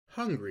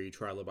Hungry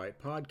Trilobite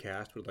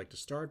Podcast would like to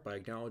start by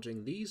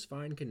acknowledging these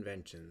fine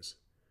conventions.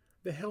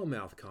 The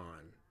Hellmouth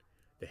Con.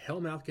 The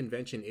Hellmouth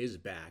Convention is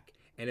back,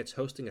 and it's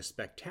hosting a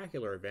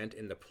spectacular event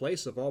in the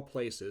place of all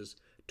places,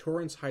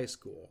 Torrance High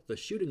School, the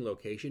shooting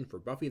location for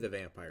Buffy the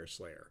Vampire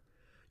Slayer.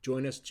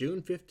 Join us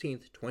June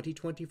 15th,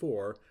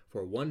 2024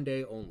 for one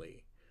day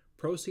only.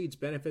 Proceeds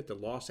benefit the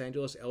Los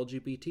Angeles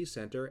LGBT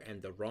Center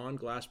and the Ron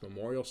Glass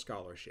Memorial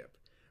Scholarship.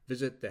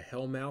 Visit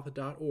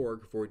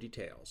thehellmouth.org for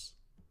details.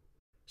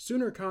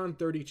 SoonerCon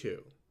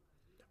 32.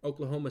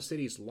 Oklahoma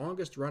City's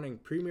longest-running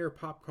premier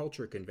pop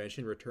culture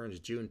convention returns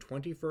June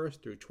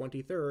 21st through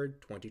 23rd,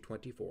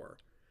 2024.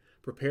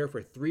 Prepare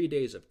for 3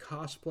 days of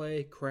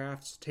cosplay,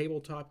 crafts,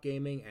 tabletop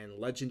gaming, and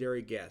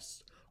legendary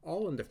guests,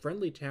 all in the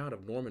friendly town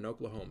of Norman,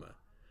 Oklahoma.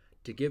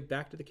 To give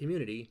back to the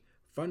community,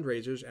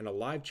 fundraisers and a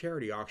live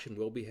charity auction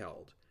will be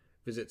held.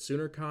 Visit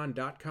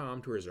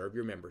SoonerCon.com to reserve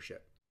your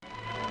membership.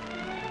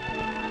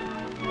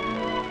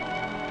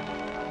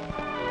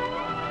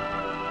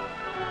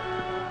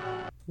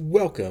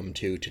 Welcome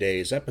to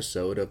today's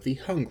episode of the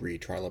Hungry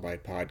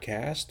Trilobite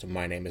Podcast.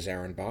 My name is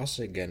Aaron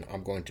Bossig, and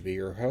I'm going to be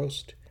your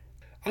host.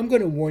 I'm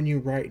going to warn you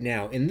right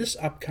now, in this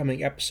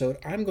upcoming episode,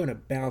 I'm going to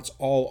bounce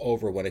all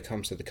over when it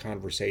comes to the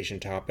conversation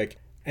topic,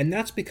 and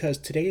that's because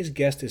today's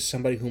guest is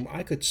somebody whom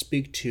I could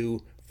speak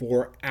to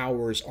for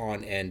hours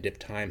on end if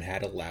time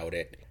had allowed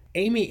it.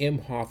 Amy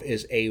Imhoff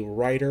is a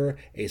writer,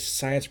 a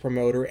science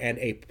promoter, and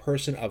a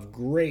person of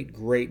great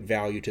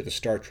value to the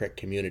Star Trek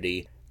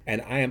community,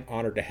 and I am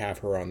honored to have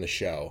her on the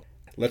show.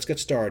 Let's get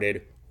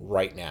started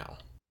right now.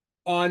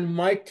 On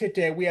mic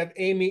today, we have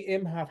Amy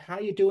Imhoff. How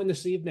are you doing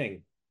this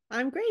evening?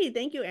 I'm great.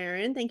 Thank you,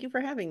 Aaron. Thank you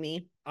for having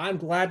me. I'm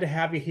glad to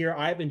have you here.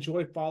 I've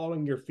enjoyed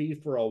following your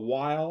feed for a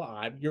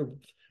while.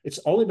 It's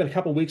only been a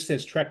couple weeks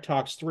since Trek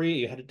Talks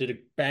 3. Did a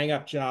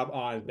bang-up job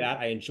on that.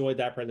 I enjoyed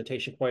that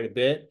presentation quite a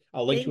bit.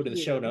 I'll link to it in the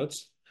show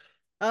notes.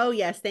 Oh,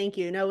 yes, thank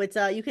you. No, it's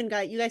you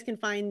guys can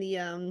find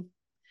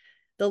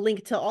the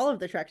link to all of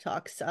the Trek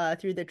Talks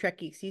through the Trek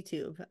Geeks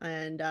YouTube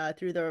and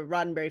through the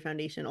Roddenberry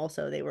Foundation.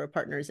 Also, they were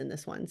partners in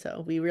this one.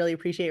 So we really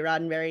appreciate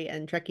Roddenberry,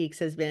 and Trek Geeks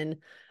has been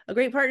a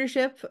great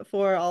partnership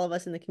for all of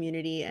us in the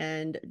community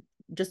and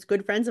just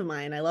good friends of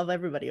mine. I love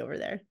everybody over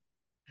there.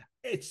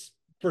 It's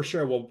for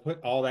sure. We'll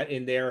put all that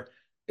in there.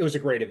 It was a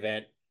great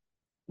event.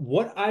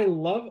 What I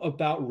love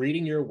about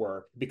reading your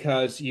work,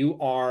 because you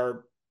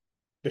are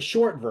the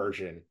short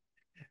version,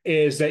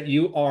 is that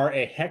you are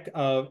a heck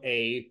of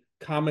a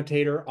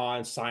commentator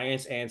on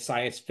science and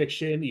science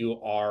fiction. You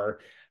are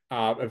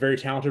a very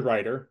talented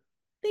writer.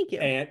 Thank you.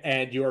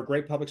 And you're a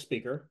great public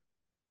speaker.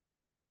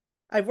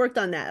 I've worked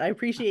on that. I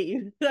appreciate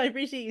you. I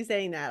appreciate you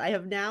saying that.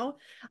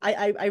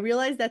 I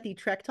realized that the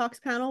Trek Talks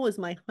panel was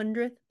my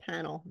 100th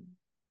panel.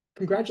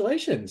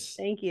 Congratulations.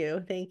 Thank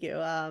you. Thank you.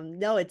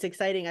 No, it's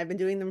exciting. I've been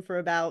doing them for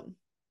about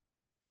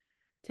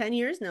 10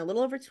 years now, a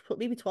little over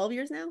maybe 12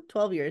 years now.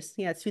 12 years.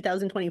 Yeah, it's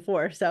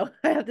 2024. So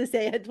I have to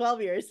say I had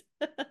 12 years.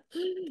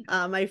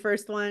 My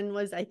first one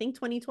was, I think,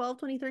 2012,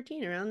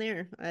 2013, around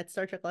there at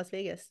Star Trek Las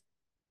Vegas.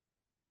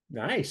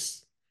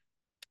 Nice.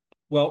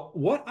 Well,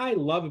 what I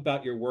love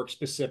about your work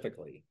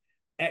specifically,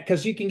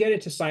 because you can get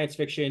into science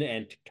fiction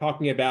and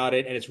talking about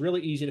it, and it's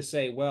really easy to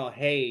say, well,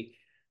 hey,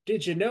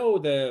 did you know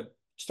the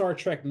Star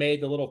Trek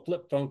made the little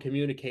flip phone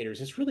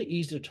communicators? It's really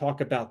easy to talk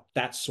about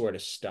that sort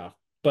of stuff.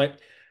 But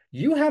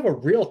you have a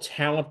real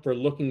talent for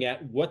looking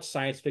at what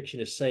science fiction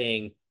is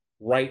saying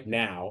right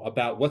now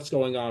about what's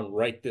going on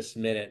right this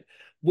minute,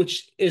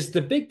 which is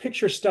the big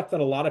picture stuff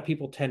that a lot of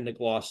people tend to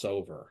gloss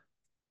over.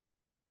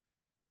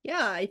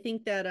 Yeah, I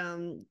think that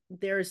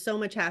there is so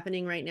much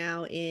happening right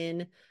now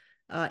in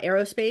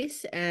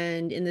aerospace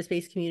and in the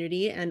space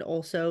community, and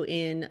also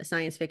in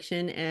science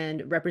fiction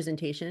and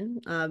representation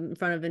in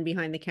front of and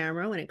behind the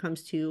camera when it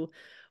comes to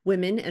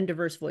women and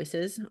diverse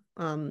voices.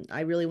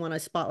 I really want to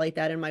spotlight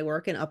that in my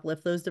work and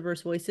uplift those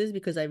diverse voices,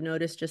 because I've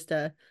noticed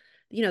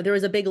there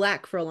was a big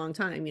lack for a long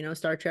time.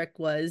 Star Trek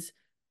was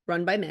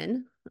run by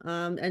men,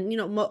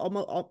 and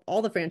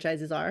all the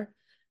franchises are.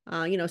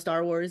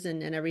 Star Wars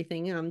and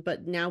everything.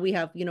 But now we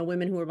have,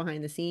 women who are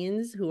behind the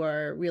scenes who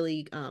are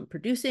really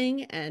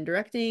producing and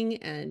directing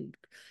and,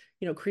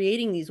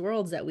 creating these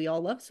worlds that we all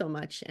love so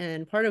much.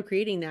 And part of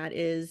creating that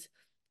is,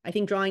 I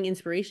think, drawing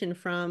inspiration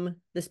from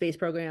the space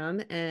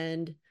program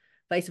and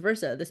vice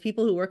versa. There's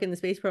people who work in the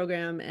space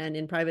program and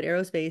in private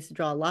aerospace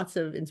draw lots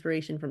of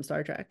inspiration from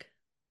Star Trek.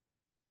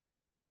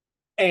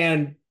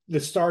 And the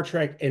Star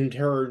Trek, in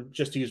turn,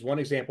 just to use one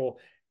example,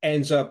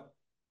 ends up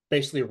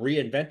basically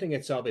reinventing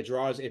itself. It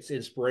draws its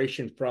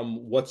inspiration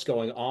from what's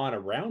going on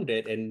around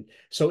it. And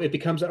so it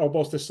becomes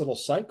almost this little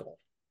cycle.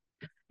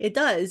 It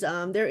does.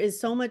 There is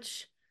so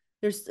much,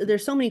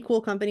 there's so many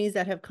cool companies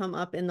that have come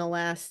up in the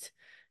last,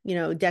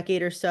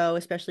 decade or so,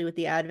 especially with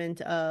the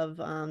advent of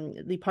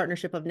the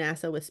partnership of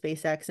NASA with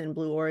SpaceX and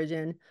Blue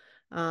Origin.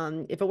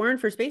 If it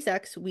weren't for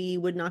SpaceX, we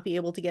would not be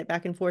able to get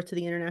back and forth to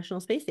the International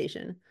Space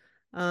Station.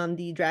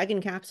 The Dragon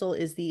capsule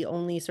is the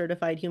only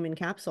certified human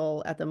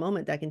capsule at the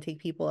moment that can take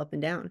people up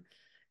and down.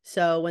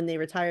 So when they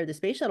retired the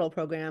space shuttle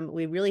program,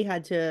 we really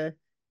had to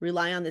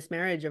rely on this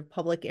marriage of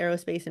public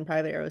aerospace and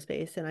private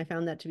aerospace. And I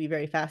found that to be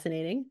very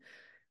fascinating.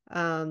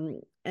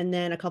 And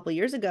then a couple of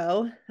years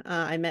ago,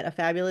 I met a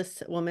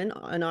fabulous woman,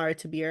 Anara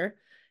Tabir,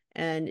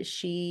 and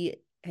she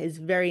is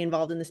very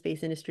involved in the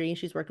space industry.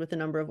 She's worked with a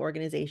number of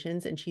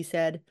organizations, and she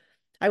said,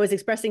 I was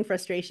expressing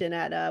frustration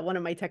at one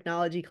of my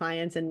technology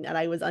clients, and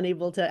I was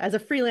unable to, as a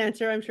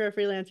freelancer, I'm sure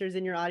freelancers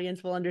in your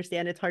audience will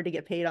understand it's hard to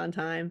get paid on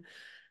time.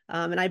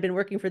 And I'd been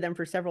working for them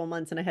for several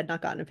months and I had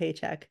not gotten a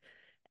paycheck.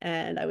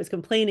 And I was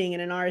complaining,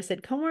 and Anara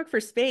said, come work for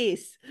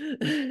space.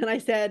 And I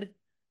said,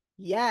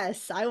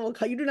 yes, I will.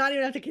 You do not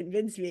even have to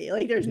convince me.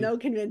 Like, there's no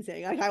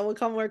convincing. Like, I will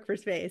come work for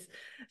space.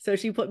 So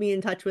she put me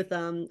in touch with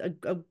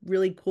a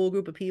really cool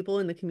group of people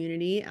in the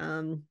community.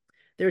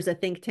 There's a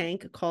think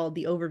tank called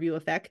the Overview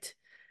Effect.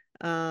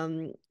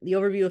 The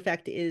Overview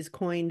Effect is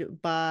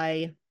coined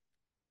by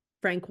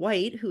Frank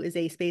White, who is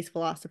a space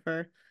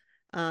philosopher.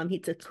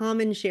 It's a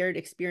common shared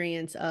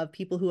experience of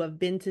people who have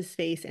been to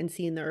space and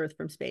seen the Earth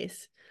from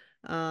space.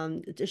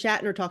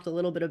 Shatner talked a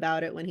little bit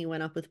about it when he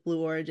went up with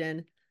Blue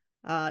Origin.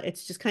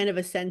 It's just kind of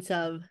a sense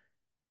of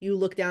you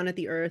look down at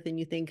the Earth and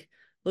you think,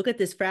 look at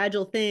this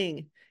fragile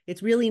thing.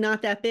 It's really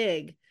not that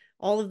big.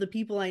 All of the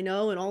people I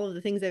know and all of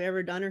the things I've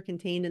ever done are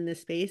contained in this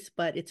space,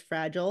 but it's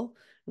fragile.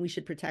 And we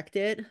should protect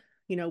it.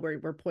 You know,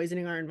 we're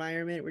poisoning our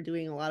environment. We're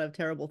doing a lot of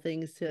terrible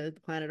things to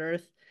the planet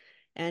Earth.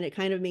 And it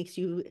kind of makes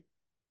you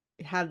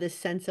have this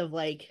sense of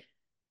like,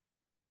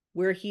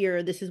 we're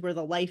here, this is where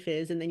the life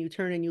is. And then you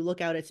turn and you look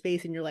out at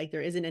space and you're like,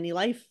 there isn't any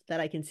life that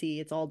I can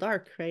see. It's all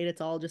dark, right? It's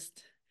all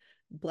just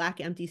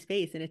black, empty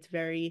space. And it's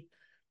very,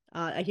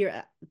 I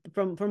hear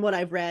from what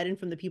I've read and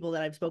from the people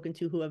that I've spoken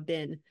to who have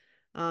been,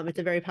 it's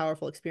a very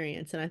powerful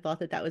experience. And I thought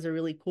that that was a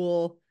really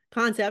cool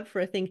concept for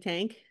a think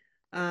tank.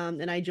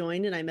 And I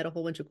joined and I met a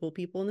whole bunch of cool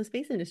people in the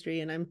space industry,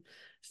 and I'm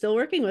still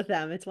working with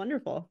them. It's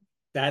wonderful.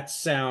 That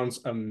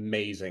sounds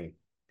amazing.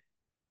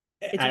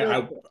 It's I, really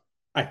I cool.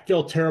 I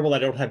feel terrible. I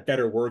don't have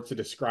better words to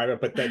describe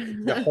it, but that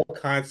the whole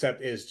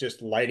concept is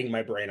just lighting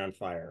my brain on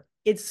fire.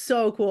 It's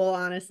so cool,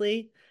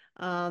 honestly.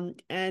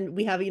 And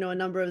we have, a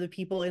number of the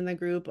people in the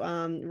group.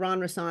 Ron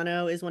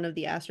Rossano is one of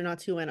the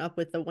astronauts who went up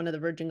with one of the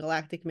Virgin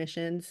Galactic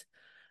missions.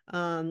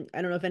 I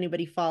don't know if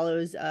anybody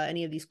follows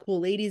any of these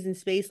cool ladies in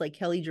space, like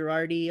Kelly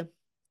Girardi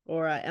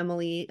or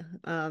Emily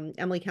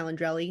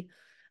Calandrelli.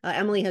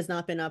 Emily has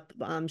not been up.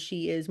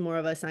 She is more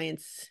of a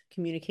science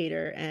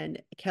communicator,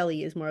 and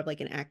Kelly is more of like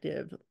an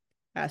active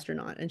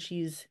astronaut. And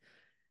she's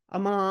a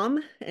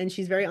mom, and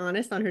she's very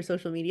honest on her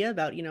social media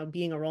about,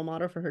 being a role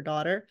model for her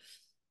daughter.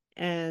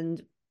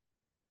 And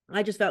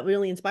I just felt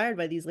really inspired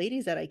by these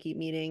ladies that I keep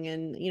meeting.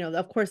 And,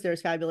 of course,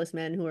 there's fabulous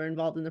men who are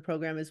involved in the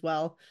program as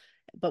well.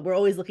 But we're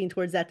always looking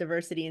towards that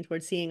diversity and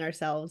towards seeing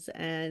ourselves.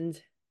 And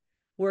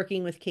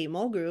working with Kate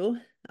Mulgrew,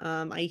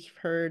 I've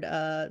heard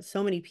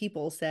so many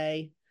people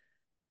say,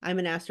 I'm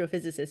an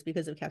astrophysicist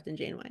because of Captain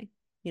Janeway.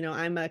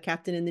 I'm a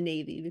captain in the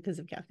Navy because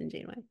of Captain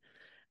Janeway.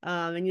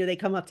 And they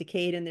come up to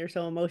Kate and they're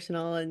so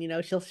emotional, and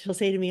she'll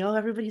say to me, "Oh,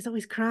 everybody's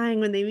always crying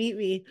when they meet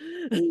me."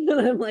 And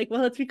I'm like,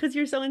 "Well, it's because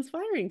you're so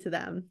inspiring to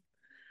them."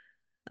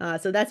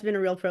 So that's been a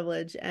real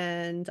privilege,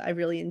 and I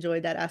really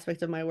enjoyed that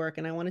aspect of my work,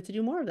 and I wanted to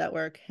do more of that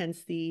work.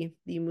 Hence the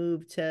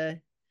move to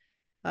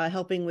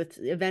helping with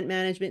event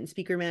management and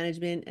speaker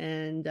management,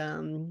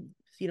 and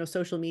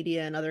social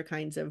media and other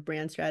kinds of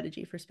brand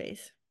strategy for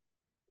space.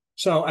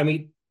 So, I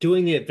mean,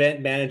 doing the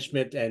event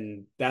management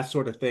and that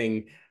sort of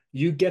thing,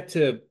 you get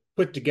to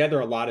put together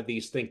a lot of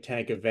these think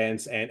tank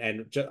events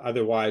and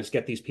otherwise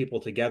get these people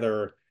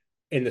together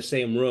in the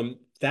same room.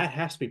 That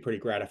has to be pretty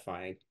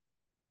gratifying.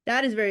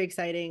 That is very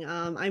exciting.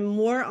 I'm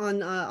more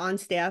on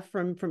staff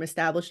from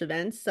established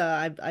events.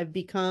 I've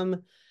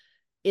become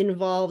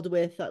involved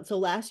with so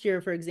last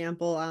year, for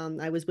example,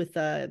 I was with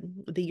the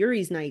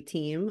Yuri's Night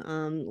team.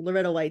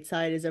 Loretta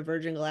Whiteside is a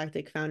Virgin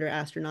Galactic founder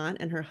astronaut,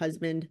 and her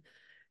husband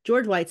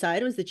George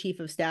Whiteside was the chief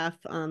of staff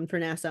for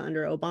NASA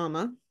under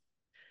Obama,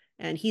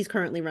 and he's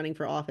currently running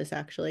for office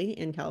actually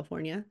in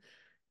California.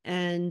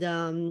 And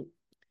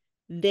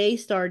Loretta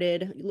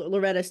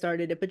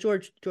started it, but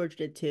George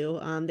did too.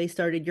 They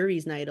started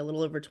Yuri's Night a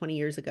little over 20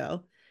 years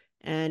ago,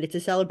 and it's a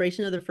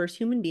celebration of the first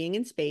human being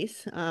in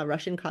space,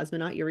 Russian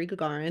cosmonaut Yuri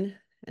Gagarin.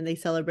 And they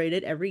celebrate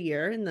it every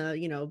year in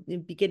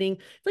the beginning.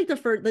 It's like the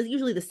first,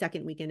 usually the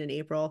second weekend in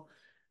April.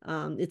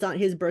 It's on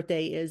his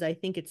birthday is I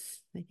think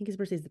his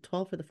birthday is the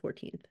 12th or the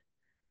 14th,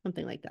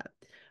 something like that.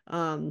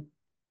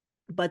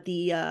 But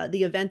the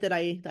event that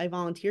I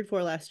volunteered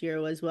for last year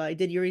was, well, I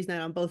did Yuri's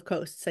Night on both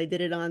coasts. I did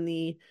it on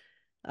the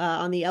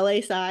LA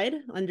side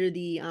under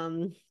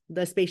the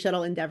Space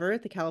Shuttle Endeavour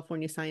at the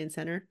California Science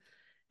Center.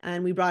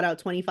 And we brought out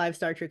 25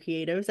 Star Trek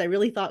creatives. I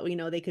really thought,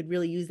 they could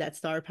really use that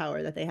star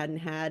power that they hadn't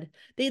had.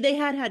 They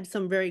had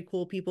some very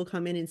cool people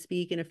come in and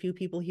speak, and a few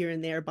people here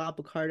and there. Bob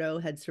Picardo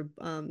had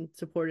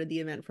supported the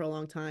event for a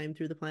long time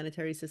through the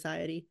Planetary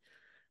Society.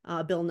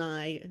 Bill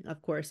Nye,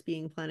 of course,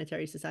 being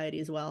Planetary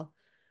Society as well.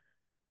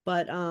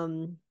 But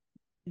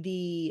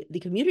the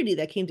community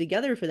that came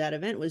together for that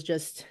event was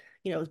just,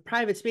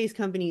 private space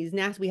companies.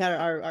 NASA. We had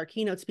our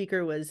keynote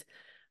speaker was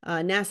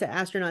NASA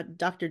astronaut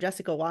Dr.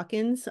 Jessica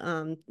Watkins,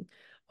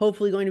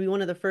 hopefully going to be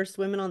one of the first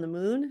women on the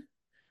moon.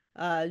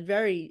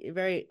 Very,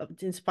 very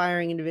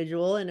inspiring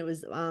individual. And it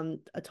was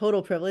a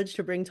total privilege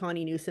to bring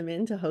Tawny Newsome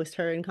in to host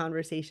her in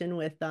conversation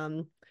with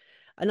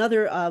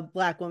another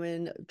Black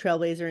woman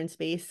trailblazer in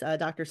space,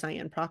 Dr.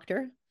 Cyan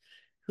Proctor,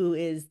 who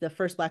is the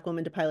first Black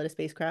woman to pilot a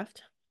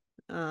spacecraft.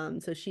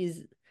 So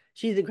she's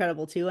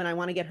incredible too, and I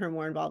want to get her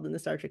more involved in the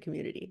Star Trek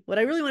community. What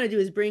I really want to do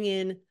is bring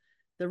in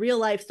the real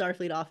life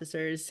Starfleet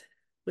officers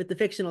with the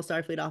fictional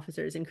Starfleet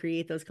officers and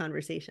create those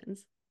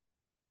conversations.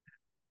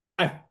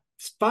 I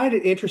find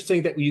it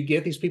interesting that you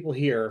get these people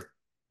here,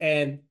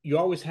 and you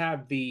always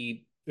have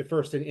the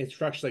first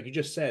instruction, like you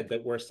just said,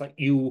 that where it's like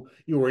you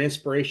were an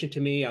inspiration to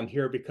me. I'm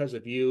here because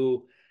of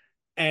you,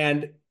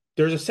 and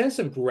there's a sense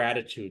of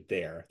gratitude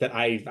there that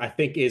I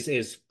think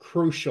is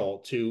crucial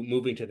to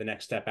moving to the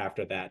next step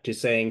after that, to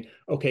saying,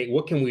 okay,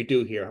 what can we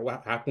do here?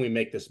 How can we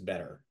make this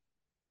better?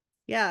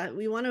 Yeah,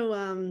 we want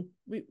to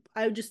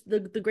I just the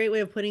great way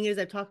of putting it is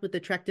I've talked with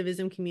the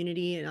Trektivism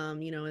community,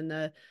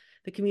 and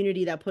the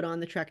community that put on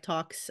the Trek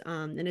Talks,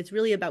 and it's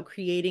really about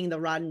creating the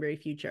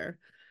Roddenberry future.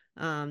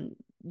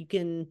 You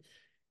can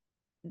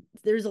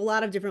There's a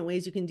lot of different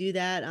ways you can do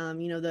that.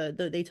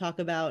 They talk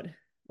about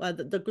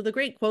the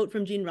great quote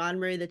from Gene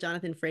Roddenberry that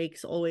Jonathan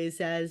Frakes always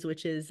says,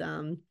 which is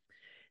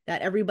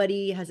that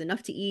everybody has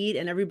enough to eat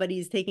and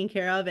everybody's taken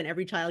care of and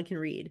every child can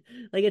read.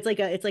 Like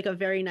it's like a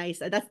very nice,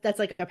 that's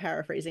like a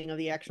paraphrasing of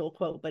the actual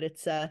quote, but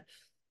it's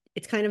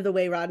kind of the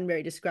way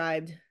Roddenberry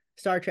described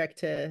Star Trek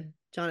to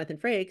Jonathan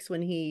Frakes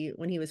when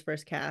he was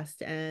first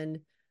cast. And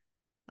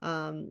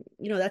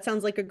that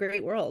sounds like a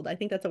great world. I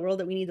think that's a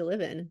world that we need to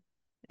live in.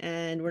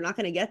 And we're not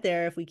going to get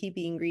there if we keep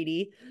being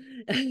greedy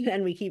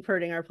and we keep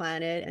hurting our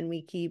planet and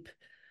we keep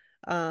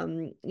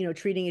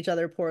treating each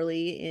other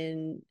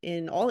poorly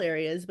in all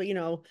areas. But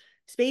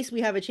space,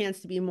 we have a chance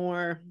to be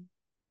more,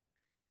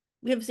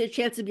 we have a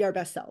chance to be our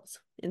best selves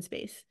in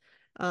space.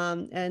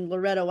 And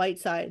Loretta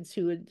Whitesides,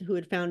 who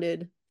had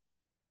founded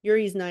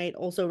Yuri's Night,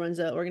 also runs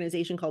an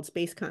organization called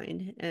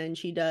Spacekind, and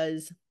she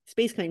does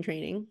Spacekind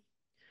training,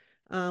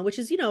 which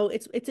is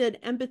it's an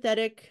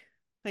empathetic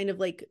kind of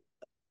like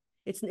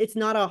it's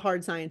not a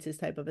hard sciences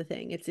type of a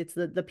thing. It's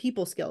the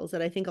people skills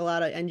that I think a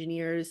lot of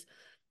engineers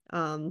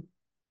um,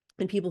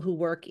 and people who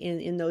work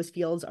in those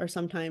fields are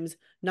sometimes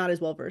not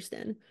as well versed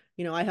in.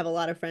 I have a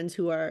lot of friends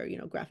who are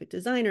graphic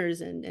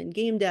designers and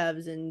game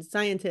devs and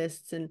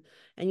scientists, and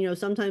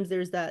sometimes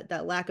there's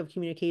that lack of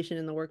communication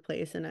in the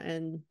workplace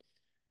and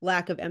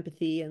lack of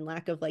empathy and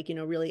lack of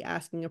really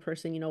asking a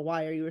person,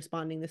 why are you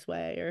responding this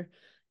way, or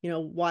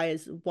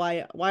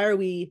why are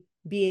we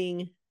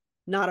being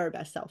not our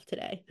best self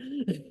today.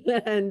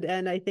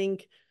 And I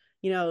think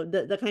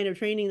the kind of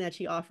training that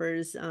she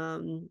offers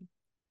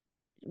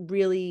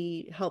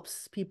really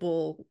helps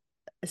people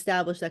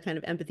establish that kind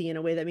of empathy in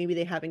a way that maybe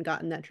they haven't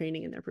gotten that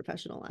training in their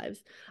professional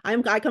lives.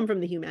 I come from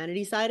the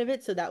humanities side of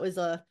it, so that was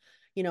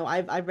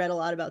I've read a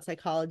lot about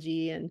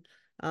psychology and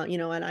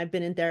and I've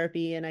been in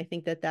therapy, and I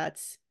think that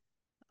that's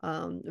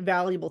a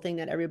valuable thing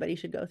that everybody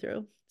should go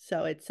through.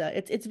 So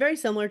it's very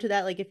similar to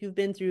that. Like if you've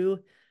been through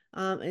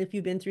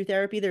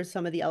therapy, there's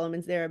some of the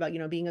elements there about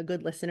being a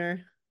good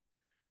listener.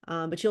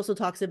 But she also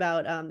talks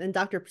about, and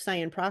Dr.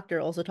 Cyan Proctor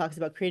also talks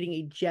about creating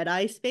a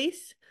Jedi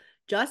space,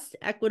 just,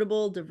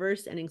 equitable,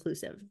 diverse, and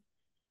inclusive.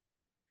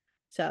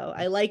 So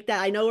I like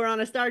that. I know we're on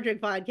a Star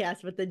Trek podcast,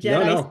 but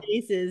No, no.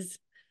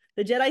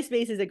 The Jedi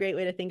space is a great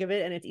way to think of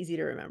it, and it's easy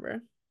to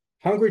remember.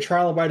 Hungry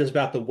Trilobite is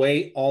about the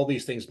way all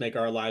these things make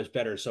our lives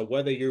better. So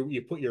whether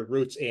you put your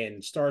roots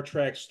in Star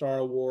Trek,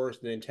 Star Wars,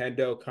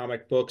 Nintendo,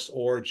 comic books,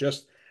 or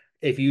just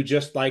if you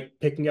just like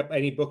picking up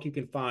any book you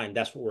can find,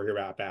 that's what we're here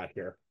about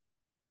here.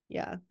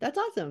 Yeah, that's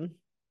awesome.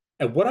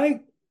 And what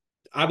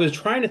I was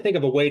trying to think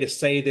of a way to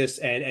say this,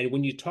 and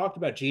when you talked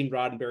about Gene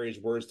Roddenberry's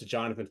words to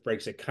Jonathan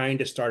Frakes, it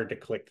kind of started to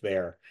click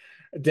there.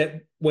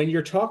 That when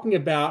you're talking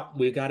about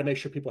we got to make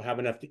sure people have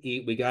enough to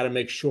eat, we got to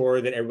make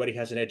sure that everybody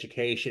has an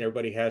education,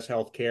 everybody has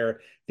health care,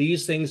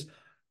 these things,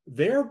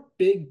 they're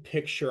big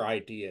picture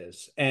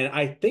ideas. And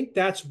I think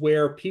that's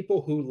where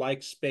people who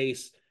like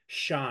space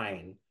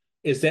shine,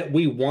 is that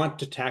we want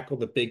to tackle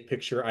the big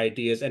picture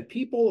ideas. And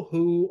people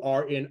who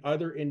are in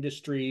other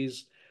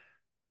industries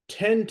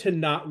tend to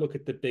not look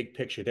at the big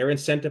picture. They're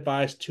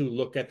incentivized to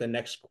look at the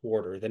next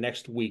quarter, the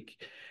next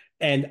week.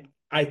 And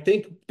I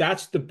think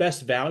that's the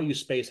best value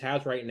space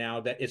has right now,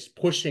 that it's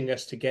pushing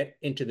us to get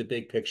into the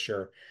big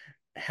picture.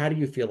 How do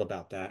you feel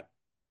about that?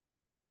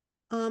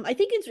 I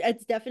think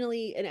it's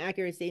definitely an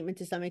accurate statement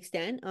to some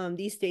extent.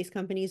 These space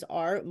companies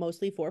are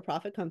mostly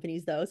for-profit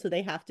companies, though, so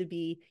you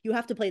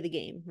have to play the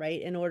game,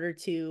 right? In order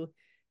to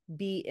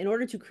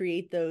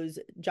create those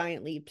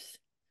giant leaps,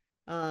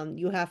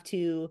 you have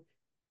to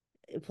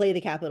play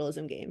the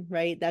capitalism game,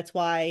 right? That's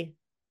why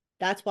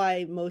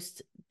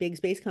most big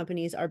space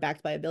companies are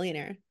backed by a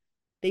billionaire.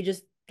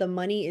 The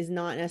money is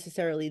not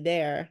necessarily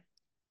there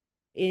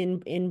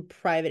in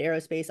private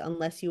aerospace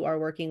unless you are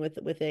working with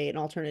an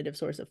alternative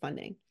source of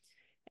funding.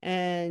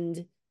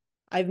 And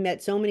I've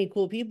met so many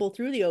cool people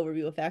through the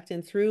Overview Effect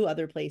and through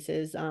other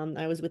places.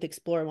 I was with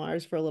Explore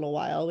Mars for a little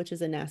while, which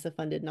is a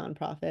NASA-funded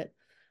nonprofit.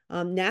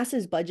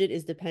 NASA's budget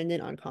is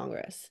dependent on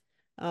Congress.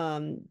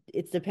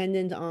 It's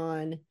dependent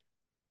on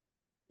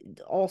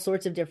all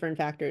sorts of different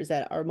factors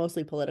that are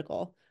mostly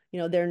political.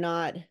 They're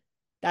not,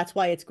 that's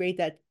why it's great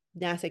that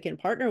NASA can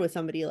partner with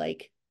somebody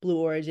like Blue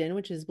Origin,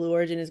 which is Blue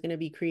Origin is going to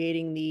be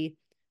creating the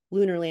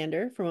lunar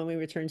lander for when we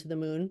return to the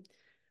moon.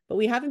 But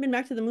we haven't been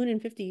back to the moon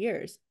in 50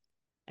 years.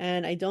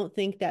 And I don't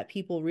think that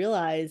people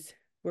realize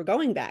we're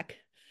going back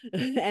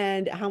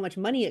and how much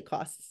money it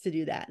costs to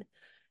do that.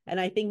 And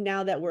I think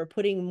now that we're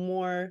putting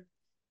more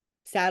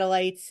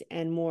satellites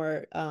and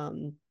more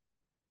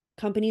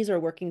companies are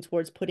working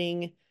towards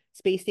putting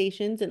space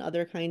stations and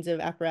other kinds of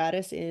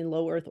apparatus in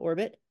low Earth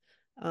orbit.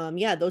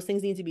 Yeah, those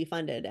things need to be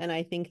funded. And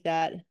I think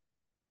that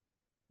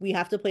we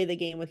have to play the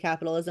game with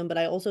capitalism. But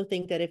I also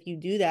think that if you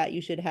do that,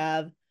 you should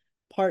have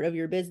part of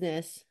your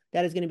business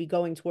that is going to be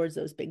going towards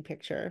those big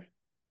picture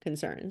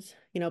concerns.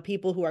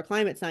 People who are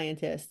climate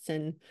scientists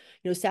and,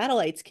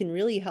 satellites can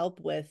really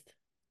help with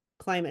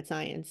climate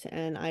science.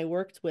 And I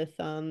worked with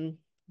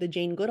the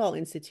Jane Goodall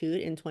Institute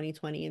in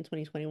 2020 and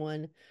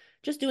 2021,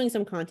 just doing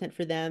some content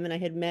for them. And I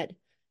had met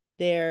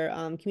their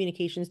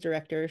communications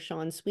director,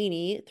 Sean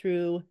Sweeney,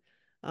 through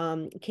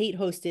Kate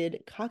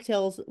hosted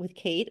Cocktails with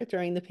Kate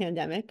during the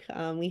pandemic.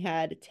 We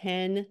had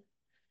 10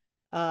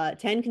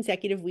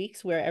 consecutive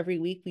weeks where every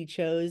week we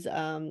chose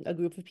a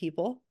group of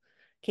people.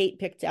 Kate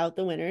picked out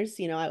the winners.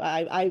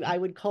 I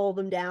would call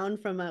them down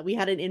from we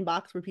had an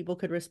inbox where people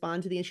could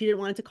respond to and she didn't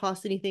want it to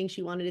cost anything.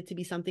 She wanted it to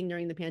be something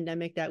during the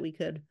pandemic that we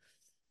could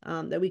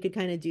kind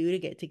of do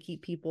to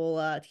keep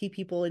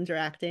people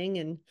interacting.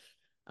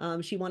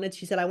 And she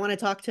said, I want to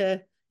talk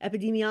to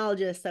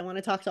epidemiologists. I want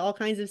to talk to all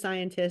kinds of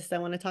scientists. I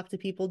want to talk to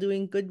people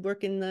doing good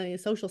work in the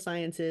social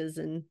sciences.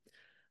 And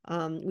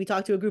we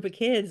talked to a group of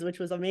kids, which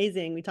was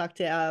amazing. We talked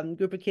to a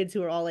group of kids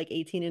who were all like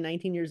 18 and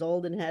 19 years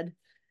old and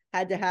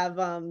had to have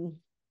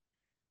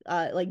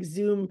like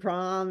Zoom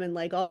prom and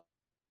like all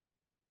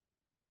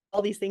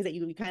these things that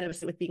you kind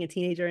of with being a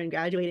teenager and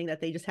graduating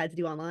that they just had to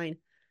do online.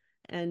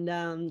 And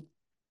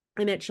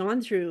I met Sean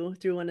through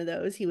one of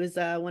those. He was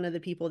one of the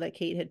people that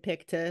Kate had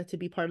picked to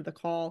be part of the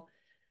call.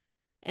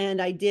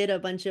 And I did a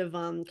bunch of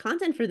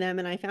content for them,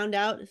 and I found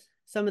out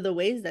some of the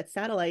ways that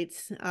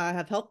satellites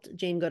have helped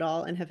Jane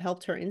Goodall and have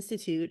helped her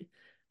institute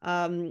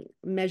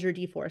measure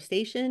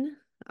deforestation.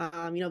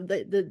 A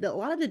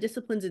lot of the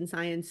disciplines in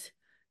science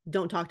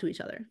don't talk to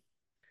each other.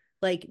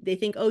 Like they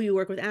think, oh, you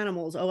work with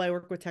animals. Oh, I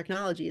work with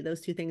technology.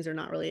 Those two things are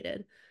not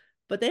related,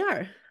 but they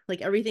are.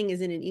 Like everything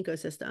is in an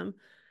ecosystem.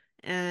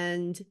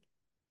 And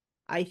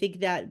I think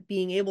that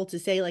being able to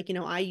say, like,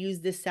 I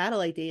use this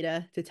satellite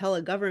data to tell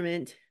a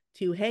government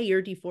to, hey,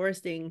 you're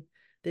deforesting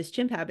this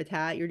chimp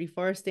habitat, you're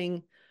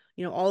deforesting,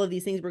 all of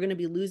these things. We're going to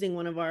be losing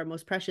one of our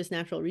most precious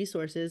natural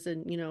resources,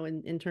 and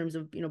in terms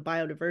of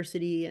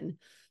biodiversity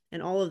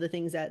and all of the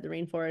things that the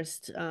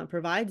rainforest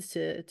provides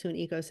to an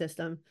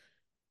ecosystem,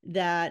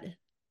 that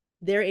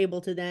they're able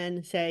to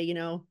then say,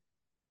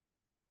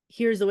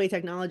 here's the way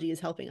technology is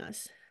helping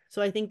us.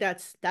 So I think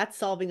that's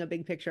solving a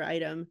big picture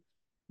item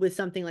with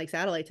something like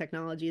satellite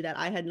technology that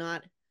I had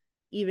not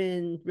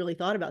even really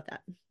thought about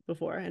that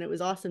before. And it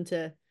was awesome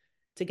to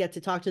get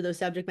to talk to those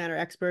subject matter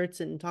experts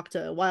and talk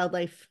to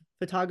wildlife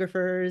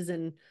photographers.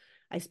 And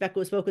I spoke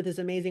with this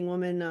amazing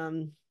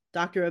woman,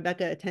 Dr.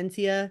 Rebecca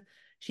Atencia.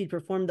 She'd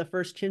performed the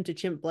first chimp to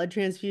chimp blood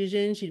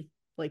transfusion. She'd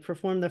like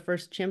performed the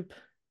first chimp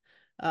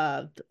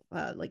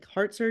like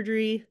heart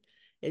surgery.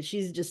 And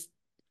she's just,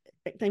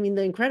 I mean,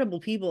 the incredible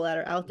people that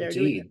are out there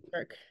doing this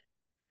work.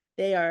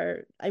 They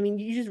are, I mean,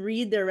 you just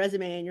read their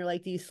resume and you're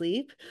like, do you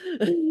sleep?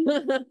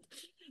 And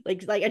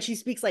she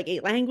speaks like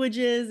 8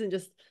 languages and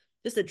just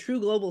a true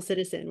global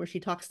citizen where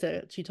she talks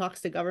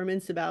to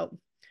governments about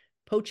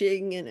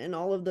poaching and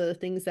all of the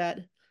things that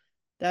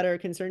are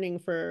concerning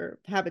for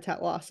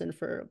habitat loss and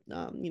for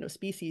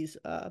species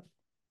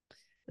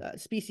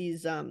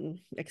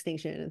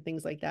extinction and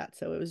things like that.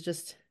 So it was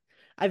just,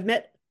 I've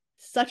met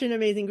such an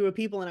amazing group of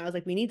people, and I was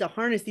like, we need to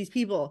harness these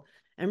people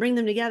and bring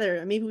them together.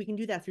 And maybe we can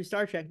do that through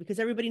Star Trek, because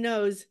everybody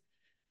knows,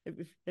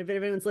 if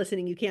everyone's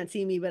listening, you can't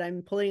see me, but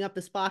I'm pulling up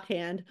the Spock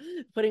hand,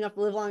 putting up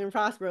Live Long and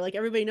Prosper. Like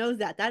everybody knows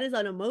that is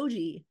an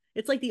emoji.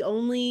 It's like the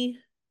only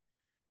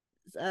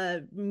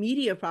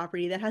media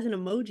property that has an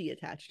emoji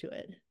attached to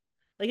it.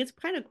 Like it's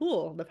kind of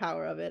cool, the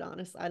power of it,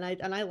 honestly. And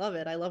I love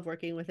it. I love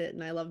working with it,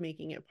 and I love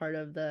making it part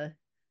of the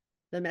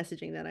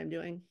messaging that I'm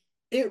doing.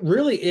 It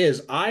really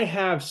is. I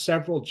have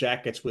several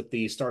jackets with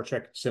the Star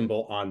Trek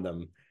symbol on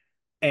them.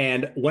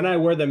 And when I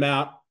wear them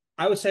out,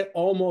 I would say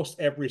almost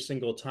every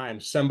single time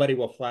somebody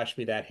will flash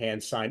me that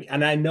hand sign.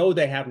 And I know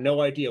they have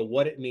no idea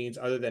what it means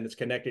other than it's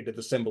connected to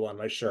the symbol on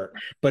my shirt,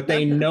 but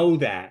they know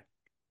that.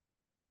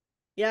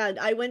 Yeah,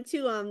 I went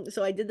to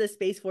so I did the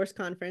Space Force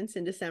conference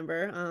in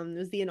December. It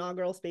was the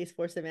inaugural Space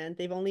Force event.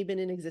 They've only been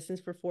in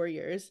existence for 4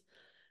 years.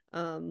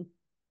 Um,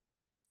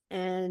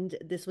 and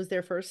this was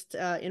their first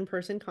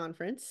in-person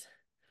conference.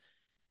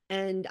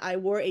 And I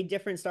wore a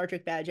different Star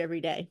Trek badge every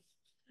day.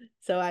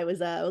 So I was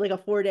like a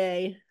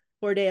 4-day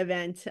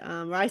event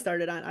where I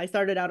started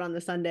out on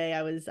the Sunday.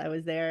 I was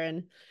there,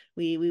 and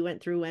we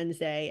went through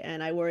Wednesday,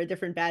 and I wore a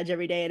different badge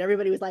every day, and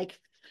everybody was like,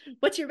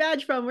 "What's your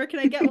badge from? Where can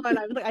I get one?"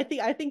 I was like,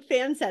 I think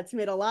Fansets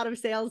made a lot of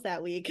sales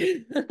that week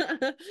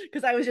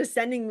because I was just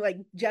sending like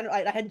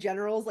I had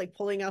generals like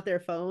pulling out their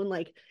phone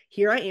like,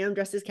 "Here I am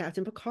dressed as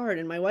Captain Picard,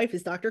 and my wife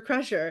is Dr.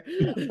 Crusher."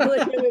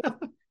 Like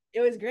it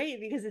was great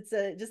because it's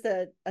just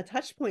a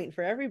touch point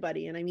for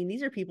everybody. And I mean,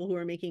 these are people who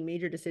are making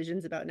major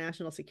decisions about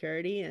national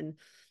security and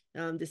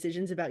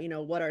decisions about,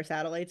 what our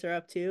satellites are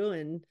up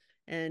to,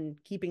 and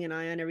keeping an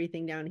eye on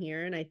everything down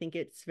here. And I think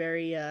it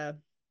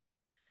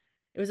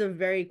was a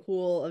very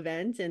cool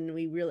event, and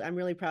I'm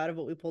really proud of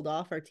what we pulled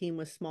off. Our team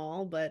was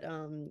small, but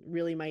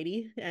really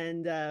mighty,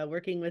 and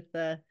working with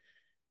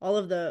all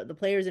of the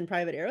players in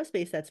private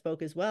aerospace that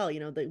spoke as well.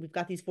 We've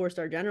got these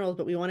 4-star generals,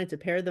 but we wanted to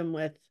pair them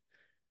with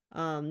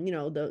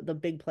the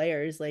big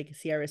players like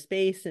Sierra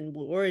Space and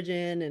Blue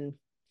Origin, and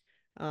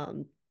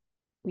um,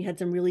 we had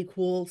some really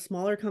cool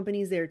smaller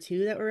companies there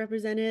too that were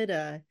represented.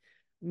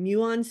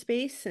 Muon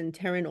Space and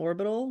Terran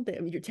Orbital.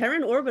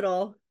 Terran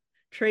Orbital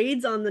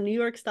trades on the New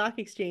York Stock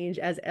Exchange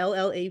as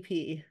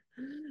LLAP.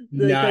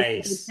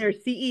 Nice. Their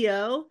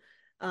CEO,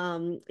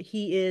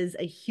 he is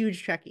a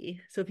huge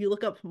Trekkie. So if you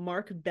look up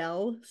Mark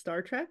Bell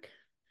Star Trek,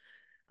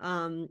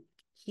 um,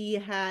 he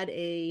had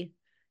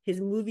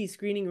his movie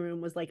screening room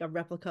was like a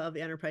replica of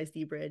the Enterprise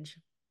D bridge.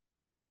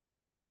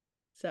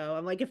 So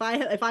I'm like, if I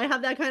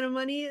have that kind of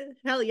money,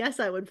 hell yes,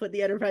 I would put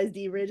the Enterprise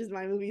D bridge as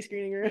my movie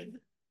screening room.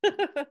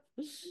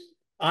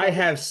 I So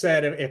have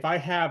said if I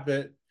have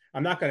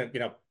I'm not going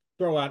to,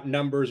 throw out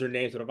numbers or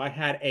names, but if I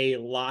had a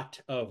lot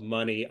of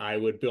money, I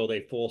would build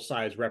a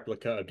full-size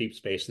replica of Deep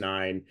Space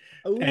Nine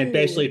and oh,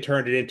 basically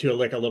turn it into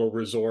like a little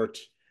resort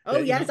oh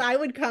that yes, I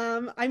would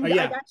come. oh I'm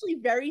yeah, actually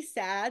very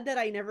sad that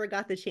I never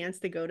got the chance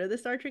to go to the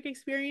Star Trek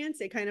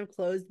experience. It kind of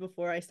closed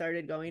before I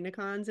started going to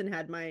cons and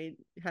had my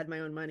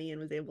own money and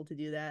was able to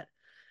do that.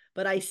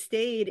 But I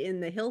stayed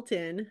in the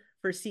Hilton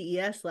for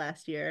CES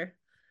last year,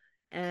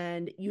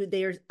 and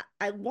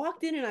I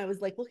walked in and I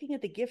was like looking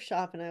at the gift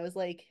shop, and I was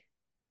like,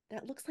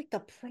 that looks like the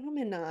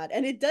promenade.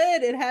 And it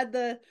did. It had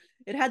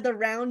the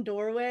round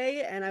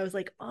doorway, and I was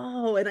like,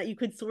 oh, and you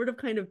could sort of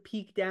kind of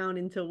peek down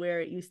into where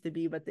it used to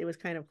be, but it was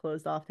kind of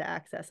closed off to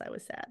access. I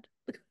was sad.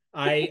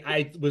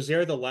 I was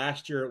there the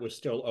last year it was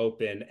still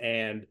open,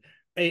 and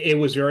it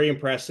was very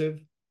impressive.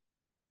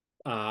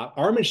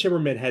 Armin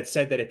Shimmerman had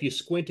said that if you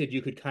squinted,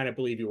 you could kind of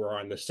believe you were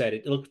on the set.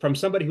 It looked from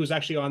somebody who was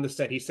actually on the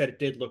set. He said it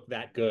did look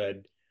that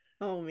good.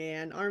 Oh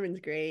man, Armin's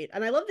great.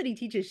 And I love that he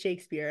teaches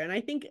Shakespeare. And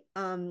I think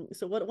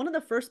so one of the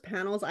first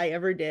panels I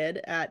ever did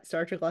at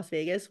Star Trek Las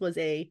Vegas was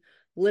a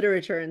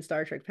literature and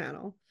Star Trek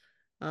panel.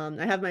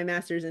 I have my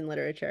master's in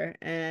literature,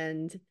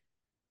 and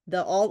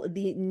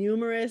the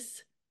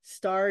numerous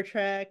Star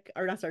Trek,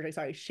 or not Star Trek,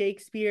 sorry,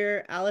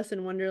 Shakespeare, Alice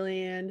in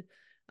Wonderland,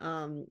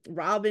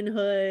 Robin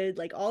Hood,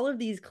 like all of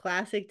these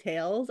classic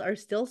tales are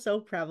still so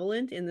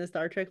prevalent in the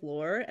Star Trek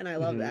lore, and I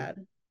love Mhm. that.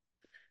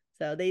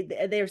 So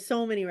there's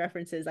so many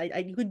references.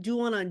 You could do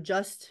one on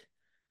just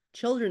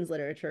children's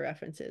literature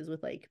references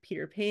with like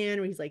Peter Pan,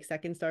 where he's like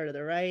second star to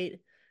the right,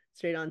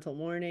 straight on till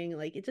morning.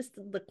 Like it just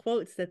the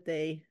quotes that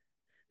they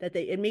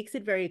it makes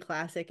it very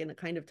classic and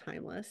kind of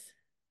timeless.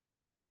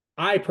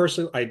 I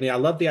mean, I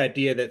love the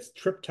idea that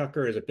Trip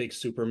Tucker is a big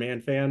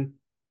Superman fan.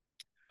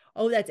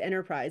 Oh, that's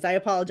Enterprise. I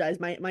apologize.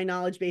 My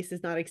knowledge base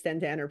does not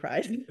extend to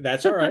Enterprise.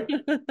 That's all right.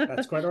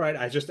 That's quite all right.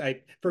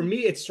 For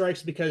me, it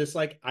strikes because it's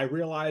like I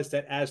realize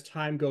that as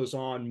time goes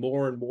on,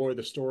 more and more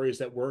the stories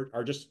that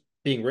are just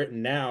being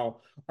written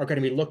now are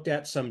going to be looked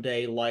at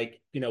someday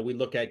like, we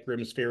look at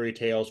Grimm's fairy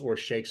tales or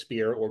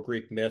Shakespeare or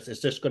Greek myths. It's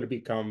just going to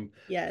become part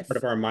of Yes.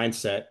 our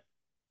mindset.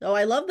 Oh,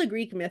 I love the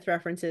Greek myth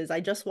references.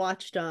 I just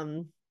watched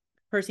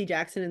Percy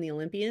Jackson and the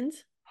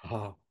Olympians.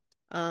 Oh,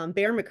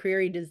 Bear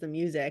McCreary does the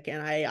music,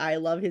 and I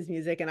love his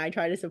music, and I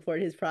try to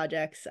support his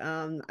projects.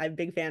 I'm a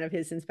big fan of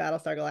his since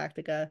Battlestar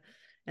Galactica,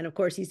 and of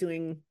course he's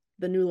doing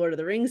the new Lord of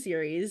the Rings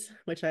series,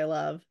 which I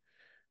love.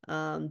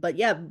 But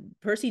yeah,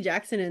 Percy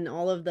Jackson and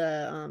all of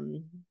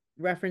the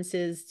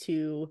references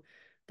to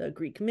the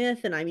Greek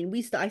myth, and I mean,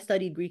 I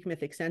studied Greek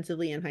myth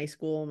extensively in high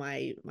school.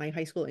 My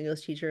high school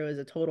English teacher was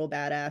a total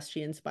badass.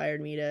 She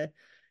inspired me to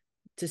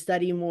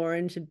study more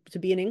and to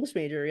be an English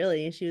major.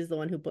 Really, she was the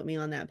one who put me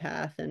on that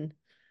path, and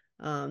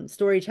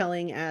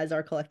storytelling as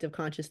our collective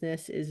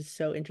consciousness is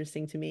so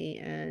interesting to me.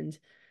 And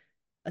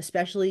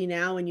especially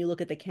now when you look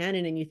at the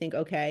canon and you think,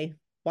 okay,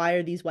 why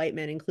are these white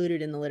men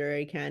included in the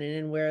literary canon,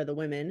 and where are the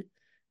women,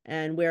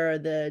 and where are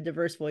the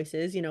diverse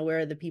voices? Where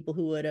are the people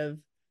who would have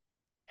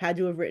had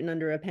to have written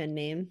under a pen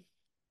name,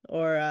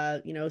 or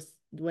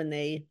when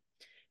they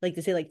like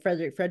to say, like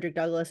Frederick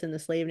Douglass in the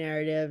slave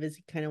narrative is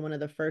kind of one of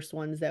the first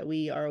ones that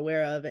we are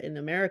aware of in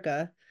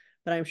America.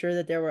 But I'm sure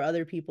that there were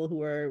other people who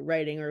were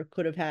writing or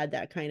could have had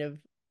that kind of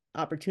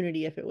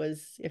opportunity if it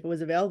was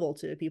available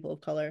to people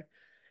of color.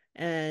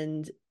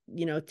 And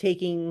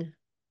taking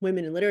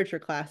women in literature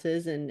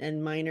classes and I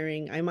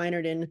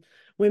minored in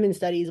women's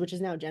studies, which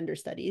is now gender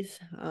studies,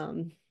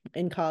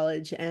 in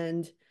college.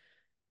 And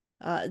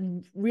uh,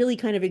 really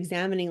kind of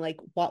examining like,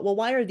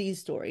 why are these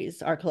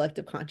stories our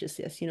collective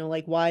consciousness?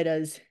 Like why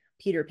does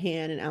Peter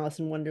Pan and Alice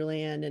in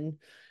Wonderland and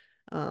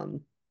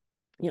um,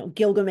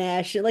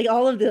 Gilgamesh, like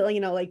all of the,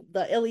 like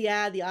the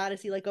Iliad, the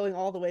Odyssey, like going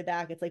all the way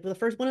back. It's like, well,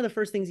 one of the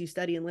first things you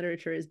study in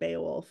literature is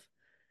Beowulf.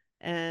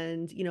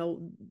 And,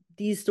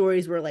 these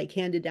stories were like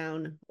handed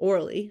down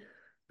orally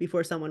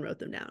before someone wrote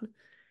them down.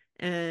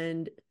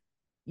 And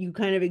you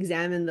kind of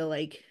examine the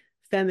like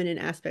feminine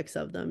aspects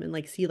of them and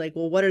like see like,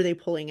 well, what are they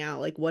pulling out?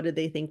 Like, what did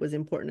they think was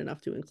important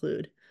enough to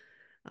include?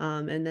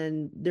 And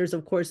then there's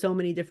of course so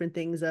many different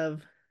things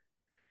of,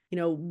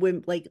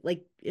 women, like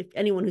if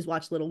anyone who's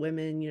watched Little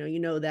Women,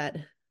 that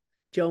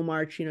Jo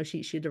March,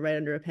 she had to write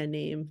under a pen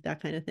name, that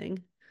kind of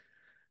thing.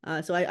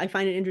 So I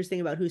find it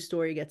interesting about whose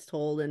story gets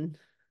told, and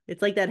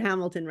it's like that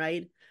Hamilton,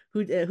 right?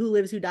 Who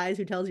lives, who dies,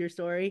 who tells your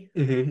story.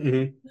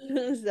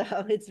 Mm-hmm.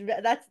 So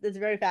that's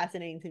very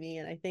fascinating to me,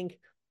 and I think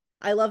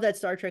I love that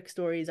Star Trek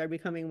stories are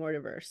becoming more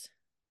diverse.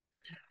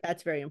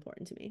 That's very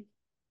important to me.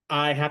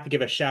 I have to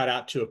give a shout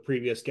out to a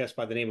previous guest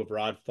by the name of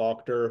Rod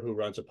Faulkner, who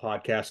runs a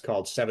podcast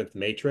called Seventh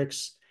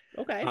Matrix.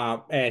 Okay.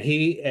 And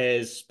he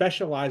is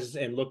specializes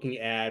in looking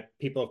at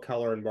people of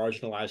color and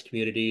marginalized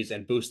communities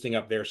and boosting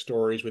up their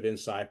stories within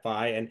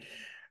sci-fi. And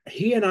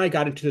he and I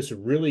got into this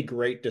really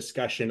great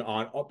discussion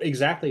on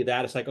exactly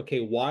that. It's like,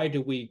 okay, why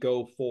do we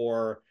go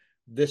for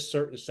this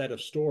certain set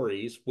of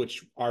stories,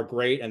 which are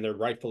great and they're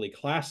rightfully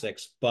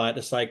classics, but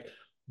it's like,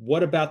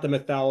 what about the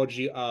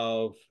mythology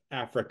of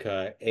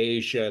Africa,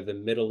 Asia, the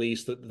Middle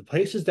East, the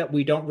places that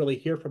we don't really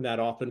hear from that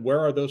often?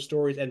 Where are those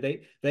stories? And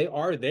they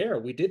are there.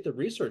 We did the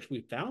research,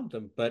 we found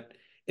them, but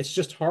it's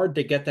just hard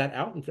to get that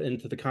out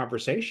into the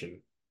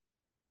conversation.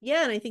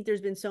 Yeah, and I think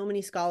there's been so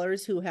many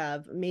scholars who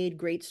have made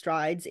great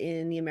strides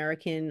in the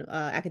American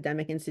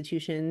academic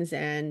institutions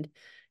and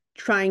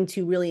trying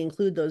to really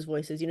include those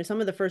voices. Some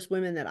of the first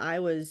women that I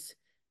was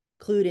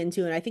clued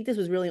into, and I think this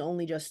was really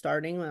only just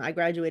starting when I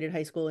graduated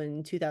high school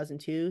in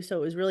 2002, so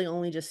it was really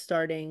only just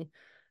starting.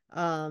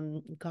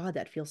 God,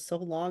 that feels so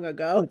long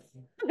ago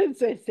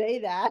to say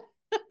that.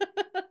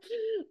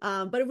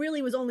 But it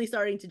really was only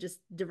starting to just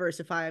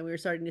diversify, and we were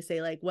starting to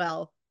say like,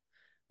 well,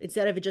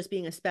 instead of it just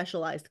being a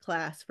specialized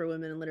class for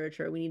women in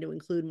literature, we need to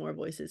include more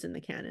voices in the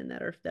canon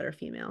that are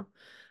female.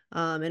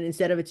 And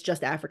instead of it's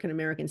just African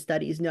American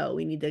studies, no,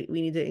 we need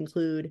to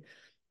include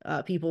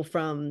people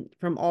from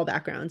all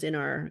backgrounds in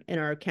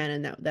our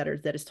canon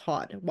that is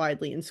taught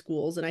widely in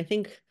schools. And I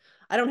think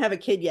I don't have a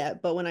kid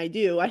yet, but when I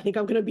do, I think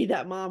I'm going to be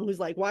that mom who's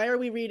like, why are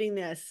we reading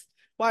this?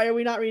 Why are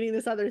we not reading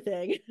this other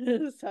thing?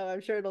 So I'm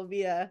sure it'll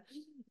be a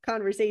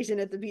conversation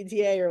at the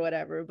PTA or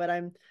whatever. But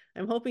I'm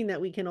hoping that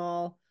we can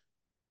all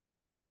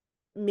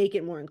make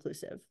it more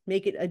inclusive,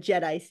 make it a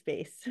Jedi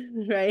space,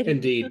 right?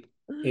 Indeed,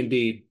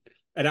 indeed.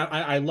 And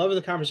I love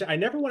the conversation. I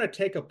never want to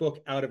take a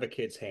book out of a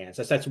kid's hands.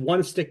 That's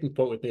one sticking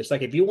point with me. It's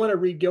like if you want to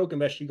read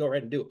Gilgamesh, you go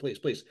ahead and do it, please,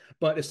 please.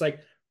 But it's like,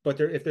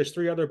 if there's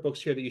three other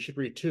books here that you should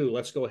read too,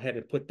 let's go ahead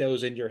and put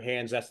those in your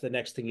hands. That's the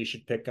next thing you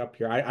should pick up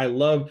here. I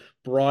love Yeah.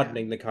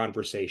 broadening the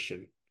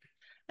conversation.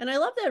 And I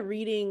love that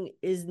reading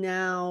is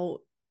now,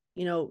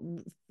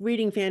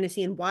 reading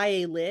fantasy and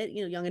YA lit,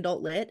 young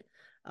adult lit,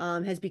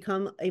 has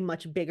become a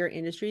much bigger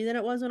industry than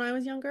it was when I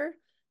was younger.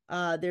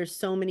 There's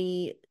so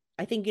many,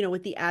 I think,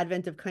 with the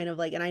advent of kind of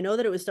like, and I know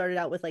that it was started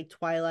out with like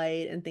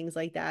Twilight and things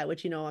like that,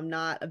 which, I'm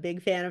not a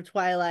big fan of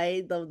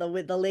Twilight.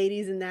 The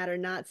ladies in that are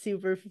not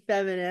super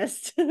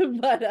feminist,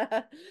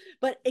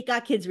 but it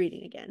got kids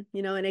reading again,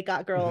 and it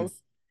got Mhm.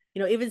 girls,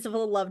 even if it's a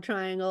love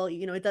triangle,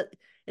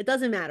 it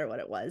doesn't matter what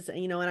it was,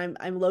 and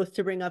I'm loath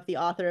to bring up the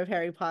author of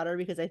Harry Potter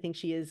because I think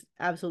she is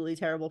absolutely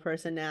terrible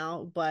person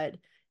now, but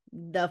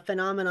the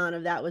phenomenon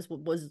of that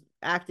was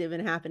active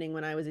and happening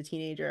when I was a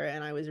teenager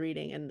and I was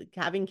reading, and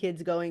having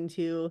kids going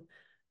to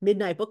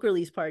midnight book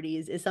release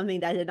parties is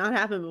something that did not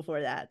happen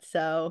before that.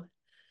 So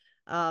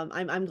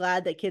I'm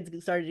glad that kids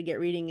started to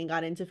get reading and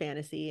got into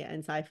fantasy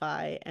and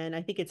sci-fi, and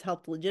I think it's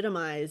helped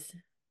legitimize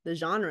the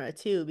genre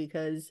too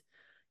because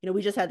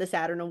we just had the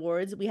Saturn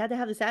Awards. We had to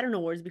have the Saturn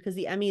Awards because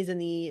the Emmys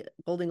and the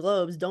Golden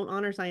Globes don't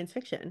honor science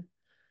fiction.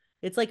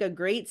 It's like a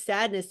great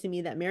sadness to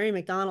me that Mary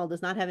McDonnell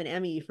does not have an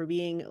Emmy for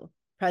being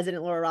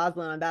President Laura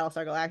Roslin on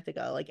Battlestar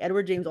Galactica. Like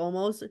Edward James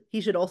Olmos, he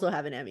should also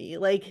have an Emmy.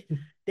 Like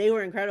they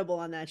were incredible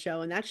on that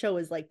show, and that show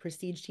was like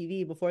prestige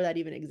TV before that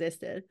even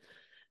existed.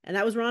 And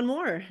that was Ron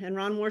Moore, and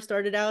Ron Moore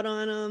started out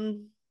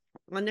on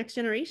Next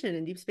Generation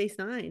and Deep Space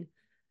Nine,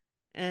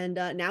 and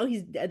now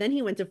then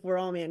he went to For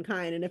All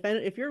Mankind. And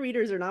if your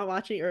readers are not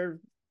watching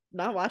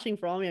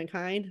For All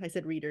Mankind, I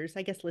said readers,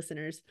 I guess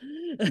listeners.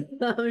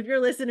 If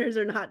your listeners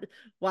are not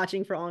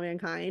watching For All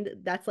Mankind,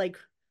 that's like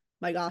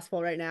my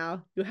gospel right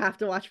now. You have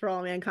to watch For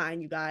All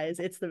Mankind, you guys.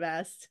 It's the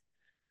best.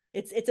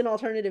 It's an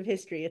alternative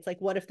history. It's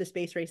like, what if the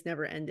space race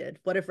never ended?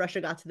 What if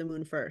Russia got to the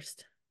moon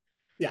first?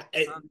 Yeah,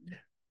 Um,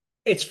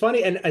 it's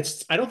funny, and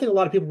I don't think a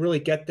lot of people really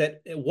get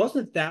that it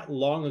wasn't that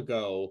long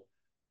ago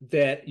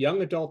that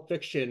young adult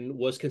fiction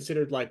was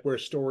considered like where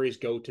stories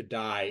go to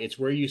die. It's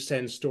where you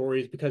send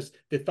stories because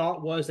the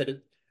thought was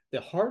that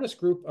the hardest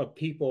group of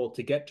people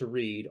to get to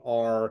read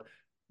are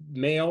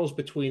males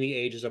between the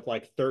ages of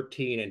like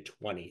 13 and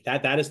 20.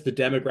 That is the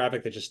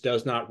demographic that just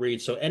does not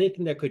read. So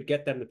anything that could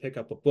get them to pick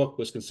up a book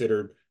was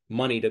considered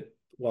money to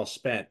well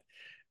spent.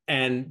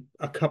 And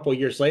a couple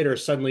years later,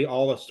 suddenly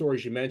all the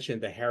stories you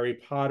mentioned, the Harry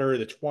Potter,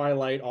 the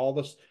Twilight, all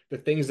the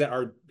things that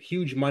are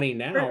huge money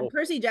now.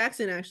 Percy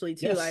Jackson actually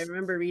too. I Yes.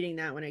 remember reading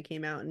that when it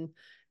came out, and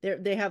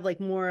they have like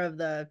more of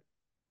the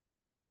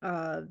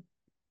uh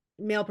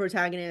male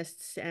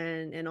protagonists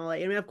and all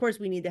that. I mean, of course,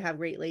 we need to have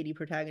great lady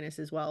protagonists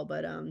as well,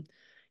 but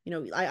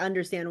I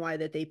understand why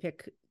that they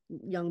pick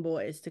young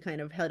boys to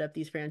kind of head up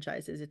these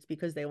franchises. It's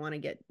because they want to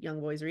get young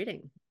boys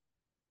reading.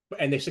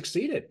 And they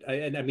succeeded.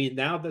 And I mean,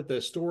 now that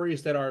the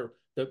stories that are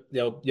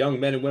the young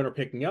men and women are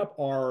picking up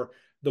are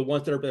the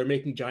ones that they're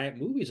making giant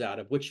movies out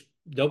of, which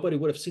nobody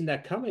would have seen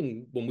that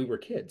coming when we were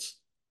kids.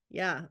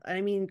 Yeah,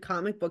 I mean,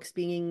 comic books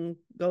being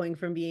going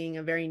from being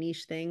a very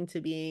niche thing to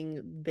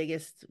being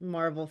biggest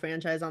Marvel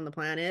franchise on the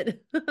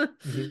planet.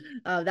 Mhm.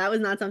 That was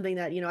not something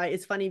that,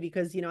 it's funny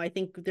because, I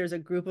think there's a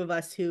group of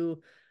us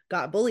who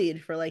got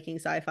bullied for liking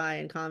sci-fi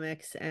and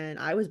comics, and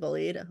I was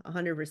bullied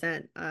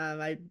 100%.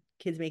 I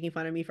kids making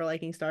fun of me for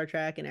liking Star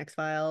Trek and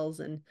X-Files,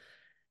 and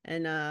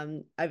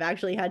I've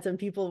actually had some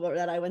people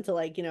that I went to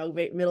like,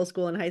 middle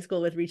school and high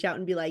school with reach out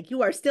and be like,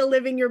 "You are still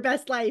living your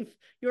best life.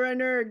 You're a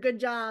nerd. Good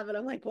job." And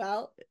I'm like,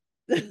 "Well,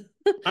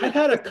 I've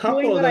had I a was doing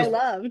couple of what I those.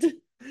 loved."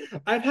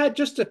 I've had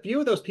just a few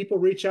of those people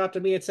reach out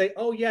to me and say,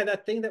 "Oh yeah,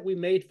 that thing that we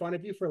made fun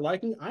of you for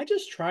liking, I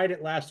just tried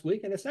it last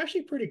week and it's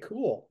actually pretty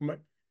cool." I'm like,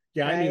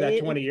 yeah, I knew that Right?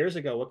 20 years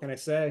ago. What can I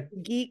say?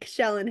 Geek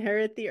shall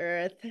inherit the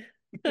earth.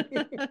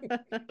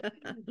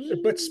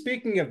 But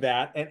speaking of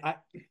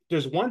that,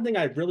 there's one thing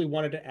I really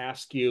wanted to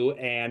ask you,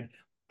 and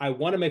I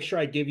want to make sure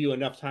I give you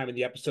enough time in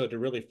the episode to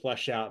really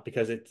flesh out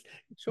because it's,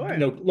 Sure.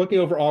 looking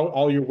over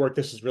all your work,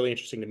 this is really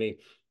interesting to me.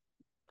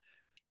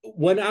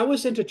 When I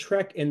was into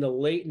Trek in the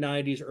late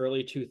 90s,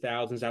 early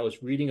 2000s, I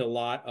was reading a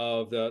lot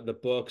of the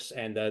books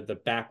and the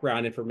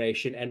background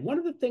information. And one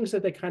of the things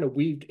that they kind of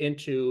weaved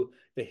into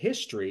the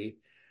history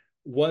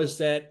was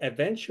that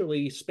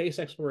eventually space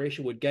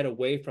exploration would get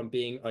away from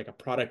being like a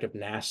product of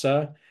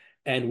NASA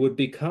and would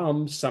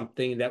become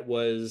something that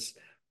was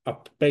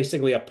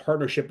basically a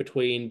partnership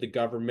between the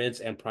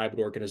governments and private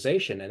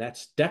organization. And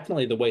that's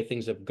definitely the way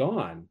things have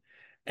gone.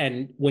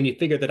 And when you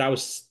figure that I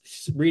was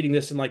reading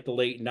this in like the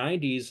late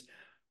 90s,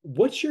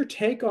 what's your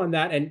take on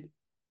that? And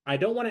I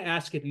don't want to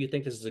ask if you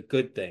think this is a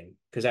good thing,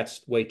 because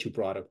that's way too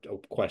broad a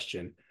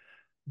question.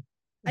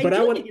 I But I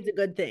do would, think it's a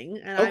good thing,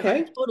 and I'm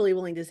okay, totally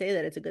willing to say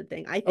that it's a good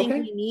thing. I think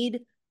okay.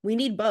 we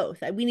need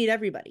both. We need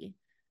everybody.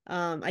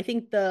 I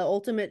think the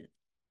ultimate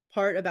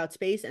part about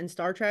space and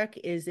Star Trek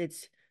is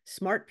it's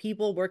smart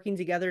people working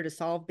together to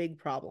solve big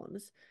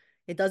problems.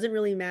 It doesn't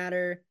really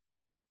matter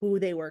who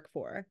they work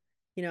for.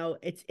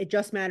 It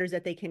just matters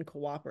that they can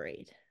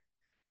cooperate.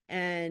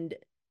 And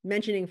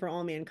mentioning For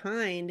All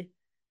Mankind,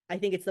 I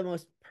think it's the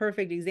most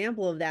perfect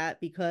example of that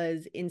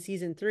because in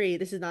season 3,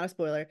 this is not a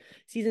spoiler,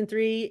 season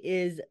 3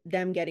 is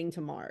them getting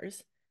to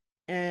Mars.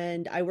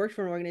 And I worked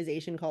for an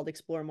organization called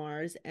Explore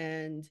Mars,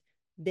 and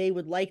they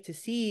would like to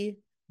see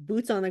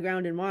boots on the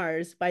ground in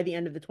Mars by the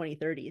end of the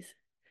 2030s.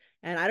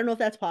 And I don't know if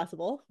that's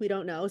possible. We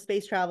don't know.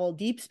 Space travel,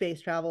 deep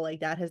space travel like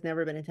that has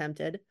never been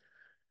attempted.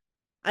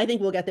 I think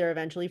we'll get there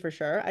eventually for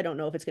sure. I don't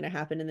know if it's going to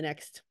happen in the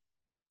next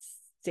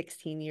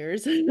 16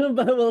 years,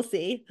 but we'll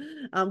see.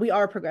 We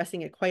are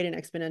progressing at quite an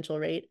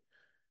exponential rate.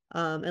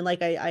 And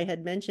like I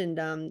had mentioned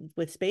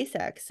with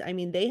SpaceX, I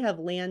mean, they have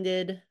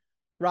landed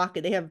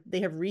they have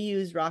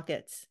reused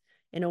rockets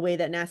in a way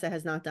that NASA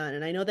has not done.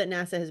 And I know that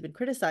NASA has been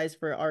criticized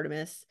for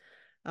Artemis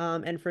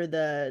and for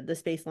the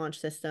space launch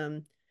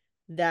system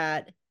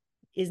that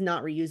is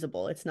not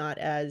reusable. It's not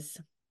as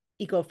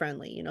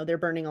eco-friendly. They're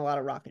burning a lot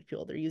of rocket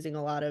fuel. They're using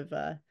a lot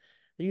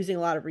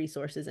of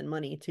resources and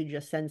money to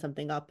just send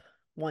something up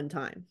one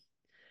time.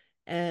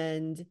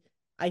 And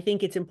I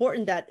think it's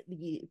important that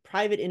the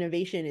private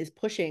innovation is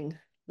pushing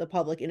the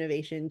public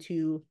innovation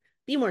to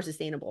be more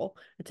sustainable,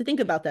 to think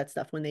about that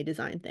stuff when they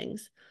design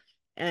things.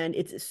 And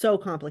it's so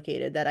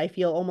complicated that I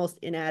feel almost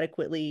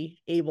inadequately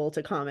able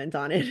to comment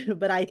on it.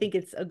 But I think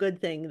it's a good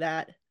thing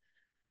that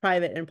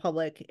private and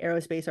public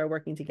aerospace are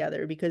working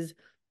together because,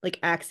 like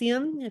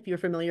Axiom, if you're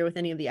familiar with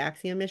any of the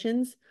Axiom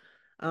missions,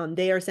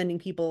 they are sending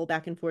people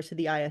back and forth to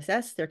the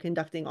ISS. They're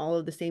conducting all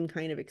of the same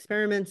kind of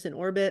experiments in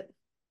orbit.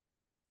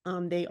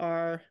 They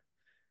are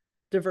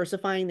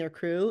diversifying their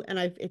crew, and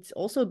it's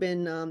also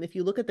been if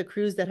you look at the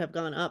crews that have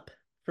gone up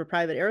for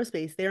private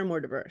aerospace, they are more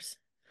diverse.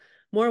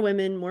 More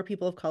women, more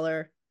people of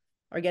color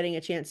are getting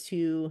a chance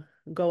to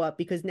go up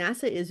because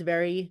NASA is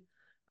very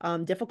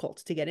difficult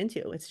to get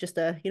into. It's just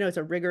it's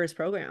a rigorous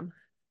program,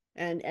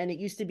 and it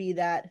used to be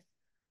that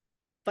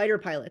fighter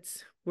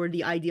pilots were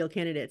the ideal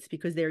candidates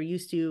because they're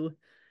used to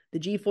the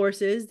G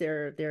forces.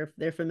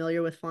 They're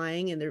familiar with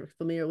flying and they're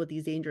familiar with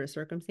these dangerous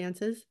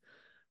circumstances.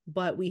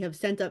 But we have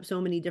sent up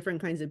so many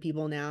different kinds of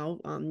people now,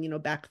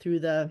 back through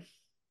the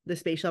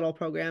space shuttle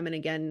program, and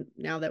again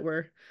now that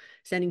we're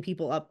sending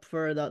people up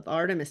for the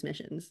Artemis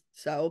missions.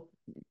 So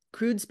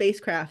crewed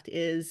spacecraft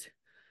is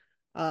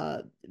uh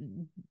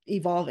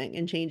evolving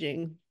and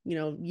changing,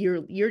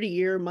 year to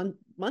year, month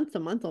to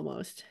month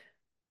almost.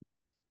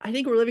 I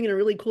think we're living in a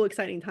really cool,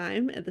 exciting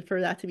time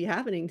for that to be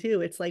happening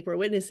too. It's like we're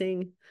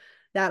witnessing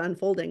that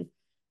unfolding.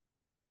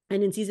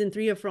 And in season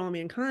 3 of For All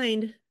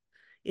Mankind,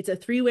 it's a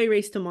three-way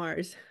race to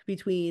Mars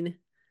between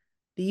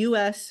the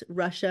US,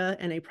 Russia,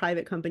 and a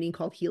private company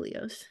called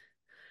Helios.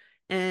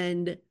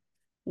 And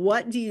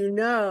what do you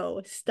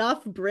know?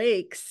 Stuff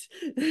breaks.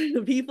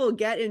 People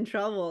get in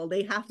trouble.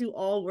 They have to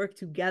all work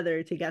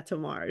together to get to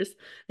Mars.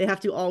 They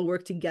have to all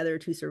work together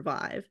to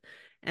survive.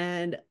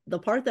 And the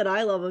part that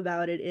I love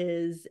about it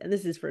is, and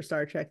this is for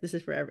Star Trek, this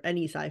is for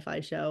any sci-fi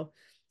show,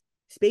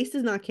 space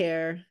does not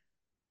care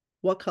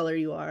what color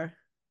you are,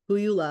 who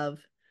you love,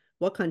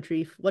 what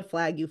country, what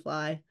flag you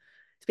fly.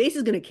 Space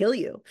is going to kill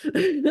you.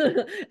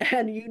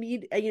 And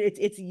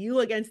it's you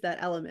against that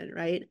element,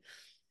 right?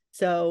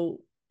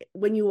 So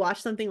when you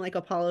watch something like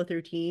Apollo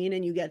 13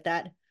 and you get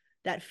that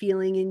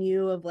feeling in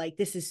you of like,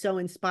 this is so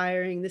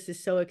inspiring, this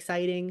is so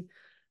exciting,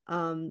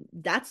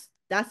 that's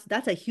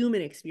a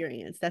human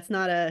experience.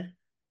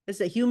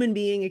 It's a human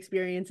being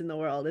experience in the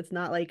world. It's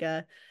not like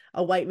a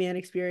white man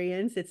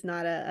experience. It's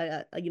not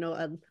a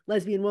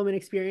lesbian woman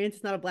experience.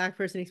 It's not a Black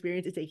person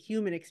experience. It's a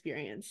human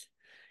experience.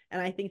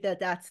 And I think that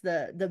that's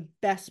the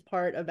best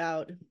part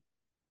about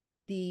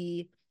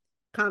the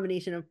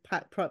combination of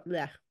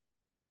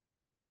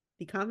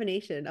the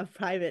combination of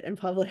private and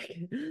public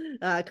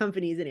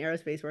companies in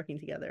aerospace working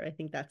together. I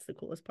think that's the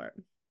coolest part.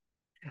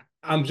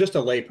 I'm just a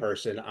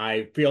layperson.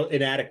 I feel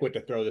inadequate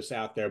to throw this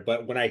out there,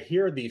 but when I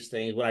hear these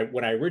things,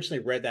 when I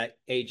originally read that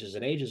ages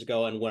and ages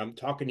ago, and when I'm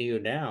talking to you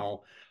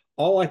now,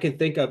 all I can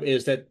think of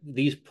is that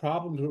these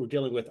problems we're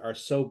dealing with are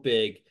so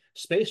big.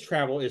 Space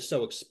travel is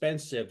so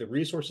expensive. The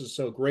resources are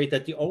so great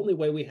that the only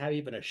way we have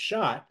even a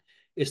shot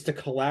is to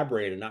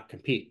collaborate and not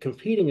compete.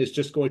 Competing is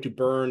just going to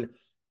burn.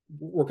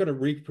 We're going to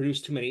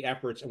reproduce too many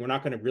efforts, and we're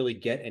not going to really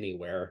get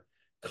anywhere.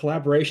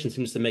 Collaboration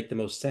seems to make the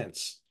most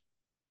sense.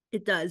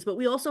 It does, but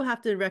we also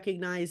have to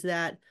recognize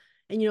that,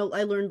 and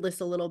I learned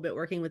this a little bit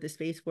working with the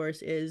Space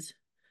Force, is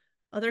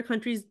other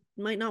countries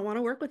might not want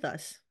to work with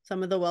us.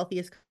 Some of the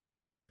wealthiest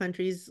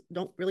countries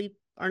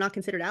are not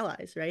considered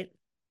allies, right?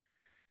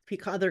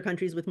 Other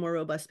countries with more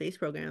robust space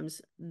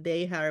programs,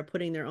 they are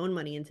putting their own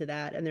money into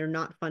that, and they're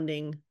not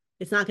funding.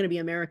 It's not going to be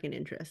American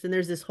interest. And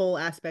there's this whole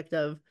aspect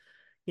of,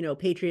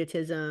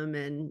 patriotism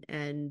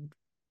and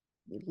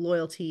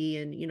loyalty,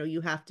 and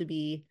you have to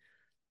be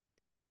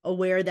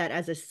aware that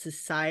as a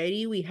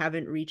society we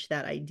haven't reached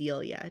that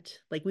ideal yet.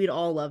 Like we'd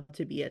all love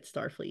to be at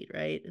Starfleet,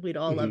 right? Mhm.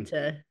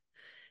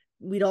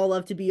 We'd all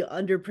love to be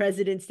under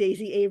President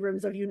Stacey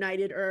Abrams of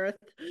United Earth,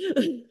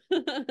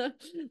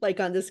 like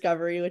on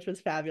Discovery, which was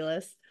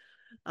fabulous.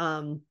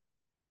 um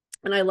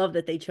and I love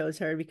that they chose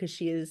her because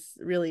she is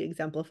really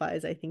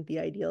exemplifies, I think, the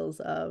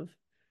ideals of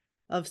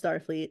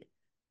Starfleet.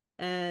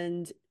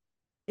 And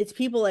it's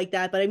people like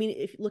that. But I mean,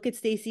 if look at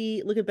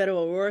Stacey, look at Beto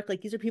O'Rourke, like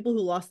these are people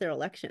who lost their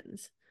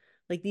elections.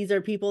 Like these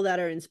are people that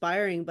are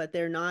inspiring, but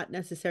they're not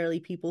necessarily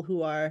people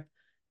who are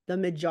the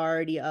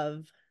majority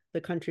of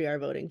the country are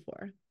voting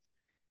for.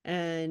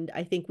 And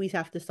I think we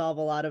have to solve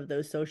a lot of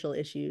those social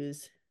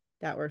issues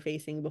that we're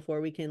facing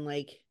before we can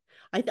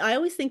I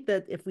always think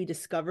that if we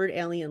discovered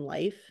alien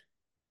life,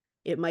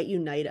 it might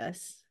unite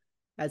us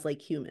as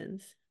like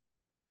humans.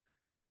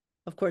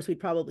 Of course, we'd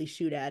probably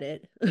shoot at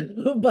it,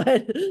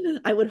 but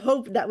I would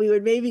hope that we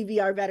would maybe be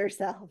our better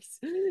selves.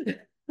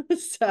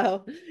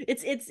 So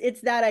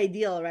it's that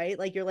ideal, right?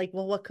 Like you're like,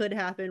 well, what could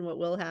happen? What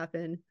will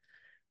happen?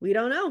 We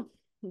don't know,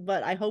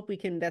 but I hope we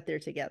can get there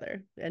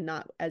together and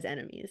not as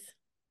enemies.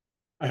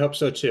 I hope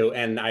so too.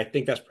 And I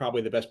think that's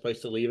probably the best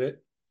place to leave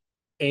it.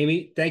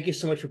 Amy, thank you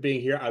so much for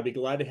being here. I'd be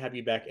glad to have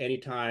you back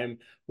anytime.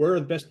 Where are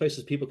the best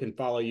places people can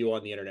follow you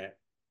on the internet?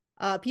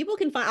 People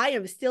can find. I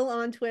am still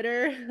on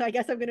Twitter. I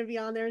guess I'm going to be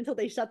on there until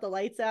they shut the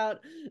lights out.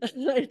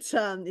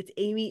 It's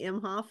Amy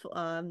Imhoff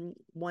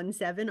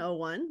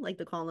 1701, like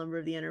the call number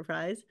of the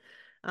Enterprise.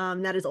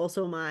 That is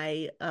also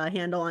my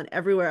handle on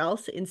everywhere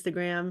else: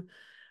 Instagram,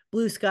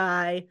 Blue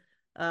Sky.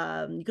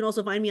 You can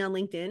also find me on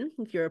LinkedIn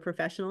if you're a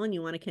professional and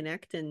you want to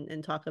connect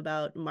and talk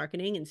about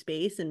marketing and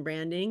space and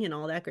branding and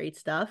all that great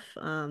stuff.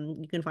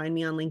 You can find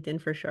me on LinkedIn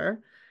for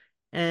sure.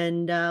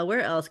 And where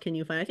else can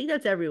you find? I think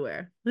that's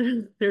everywhere.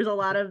 There's a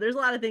lot of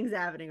things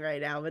happening right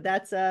now, but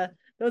that's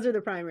those are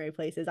the primary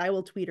places. I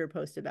will tweet or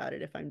post about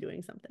it if I'm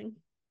doing something.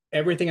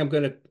 Everything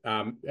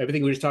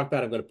we just talked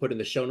about, I'm going to put in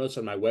the show notes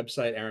on my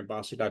website,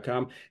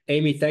 aaronbossy.com.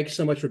 Amy, thank you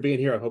so much for being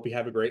here. I hope you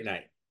have a great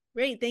night.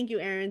 Great. Thank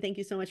you, Aaron. Thank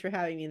you so much for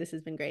having me. This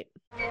has been great.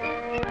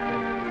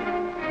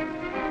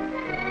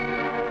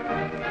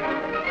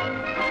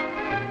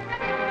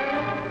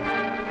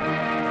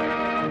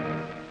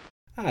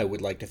 I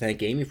would like to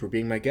thank Amy for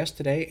being my guest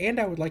today, and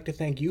I would like to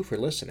thank you for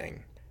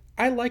listening.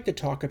 I like to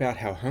talk about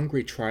how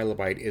Hungry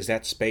Trilobite is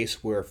that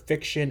space where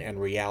fiction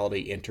and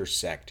reality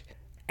intersect.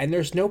 And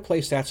there's no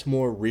place that's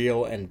more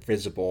real and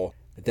visible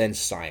than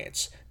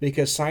science,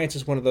 because science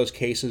is one of those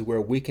cases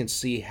where we can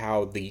see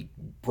how the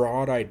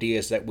broad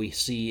ideas that we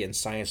see in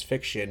science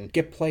fiction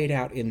get played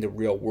out in the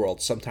real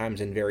world,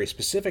 sometimes in very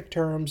specific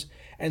terms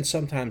and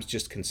sometimes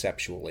just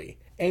conceptually.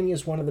 Amy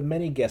is one of the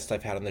many guests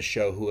I've had on the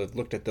show who have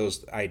looked at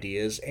those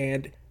ideas,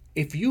 and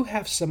if you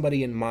have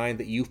somebody in mind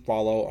that you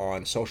follow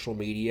on social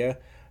media,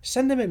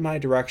 send them in my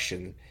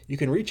direction. You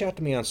can reach out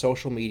to me on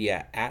social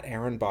media at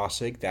Aaron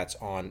Bossig, that's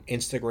on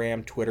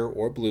Instagram, Twitter,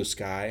 or Blue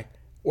Sky.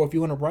 Or if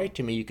you want to write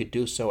to me, you could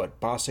do so at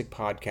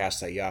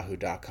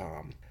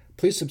bossigpodcast@yahoo.com.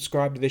 Please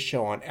subscribe to this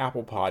show on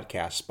Apple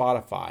Podcasts,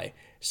 Spotify,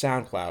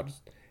 SoundCloud.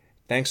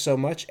 Thanks so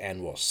much,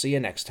 and we'll see you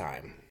next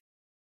time.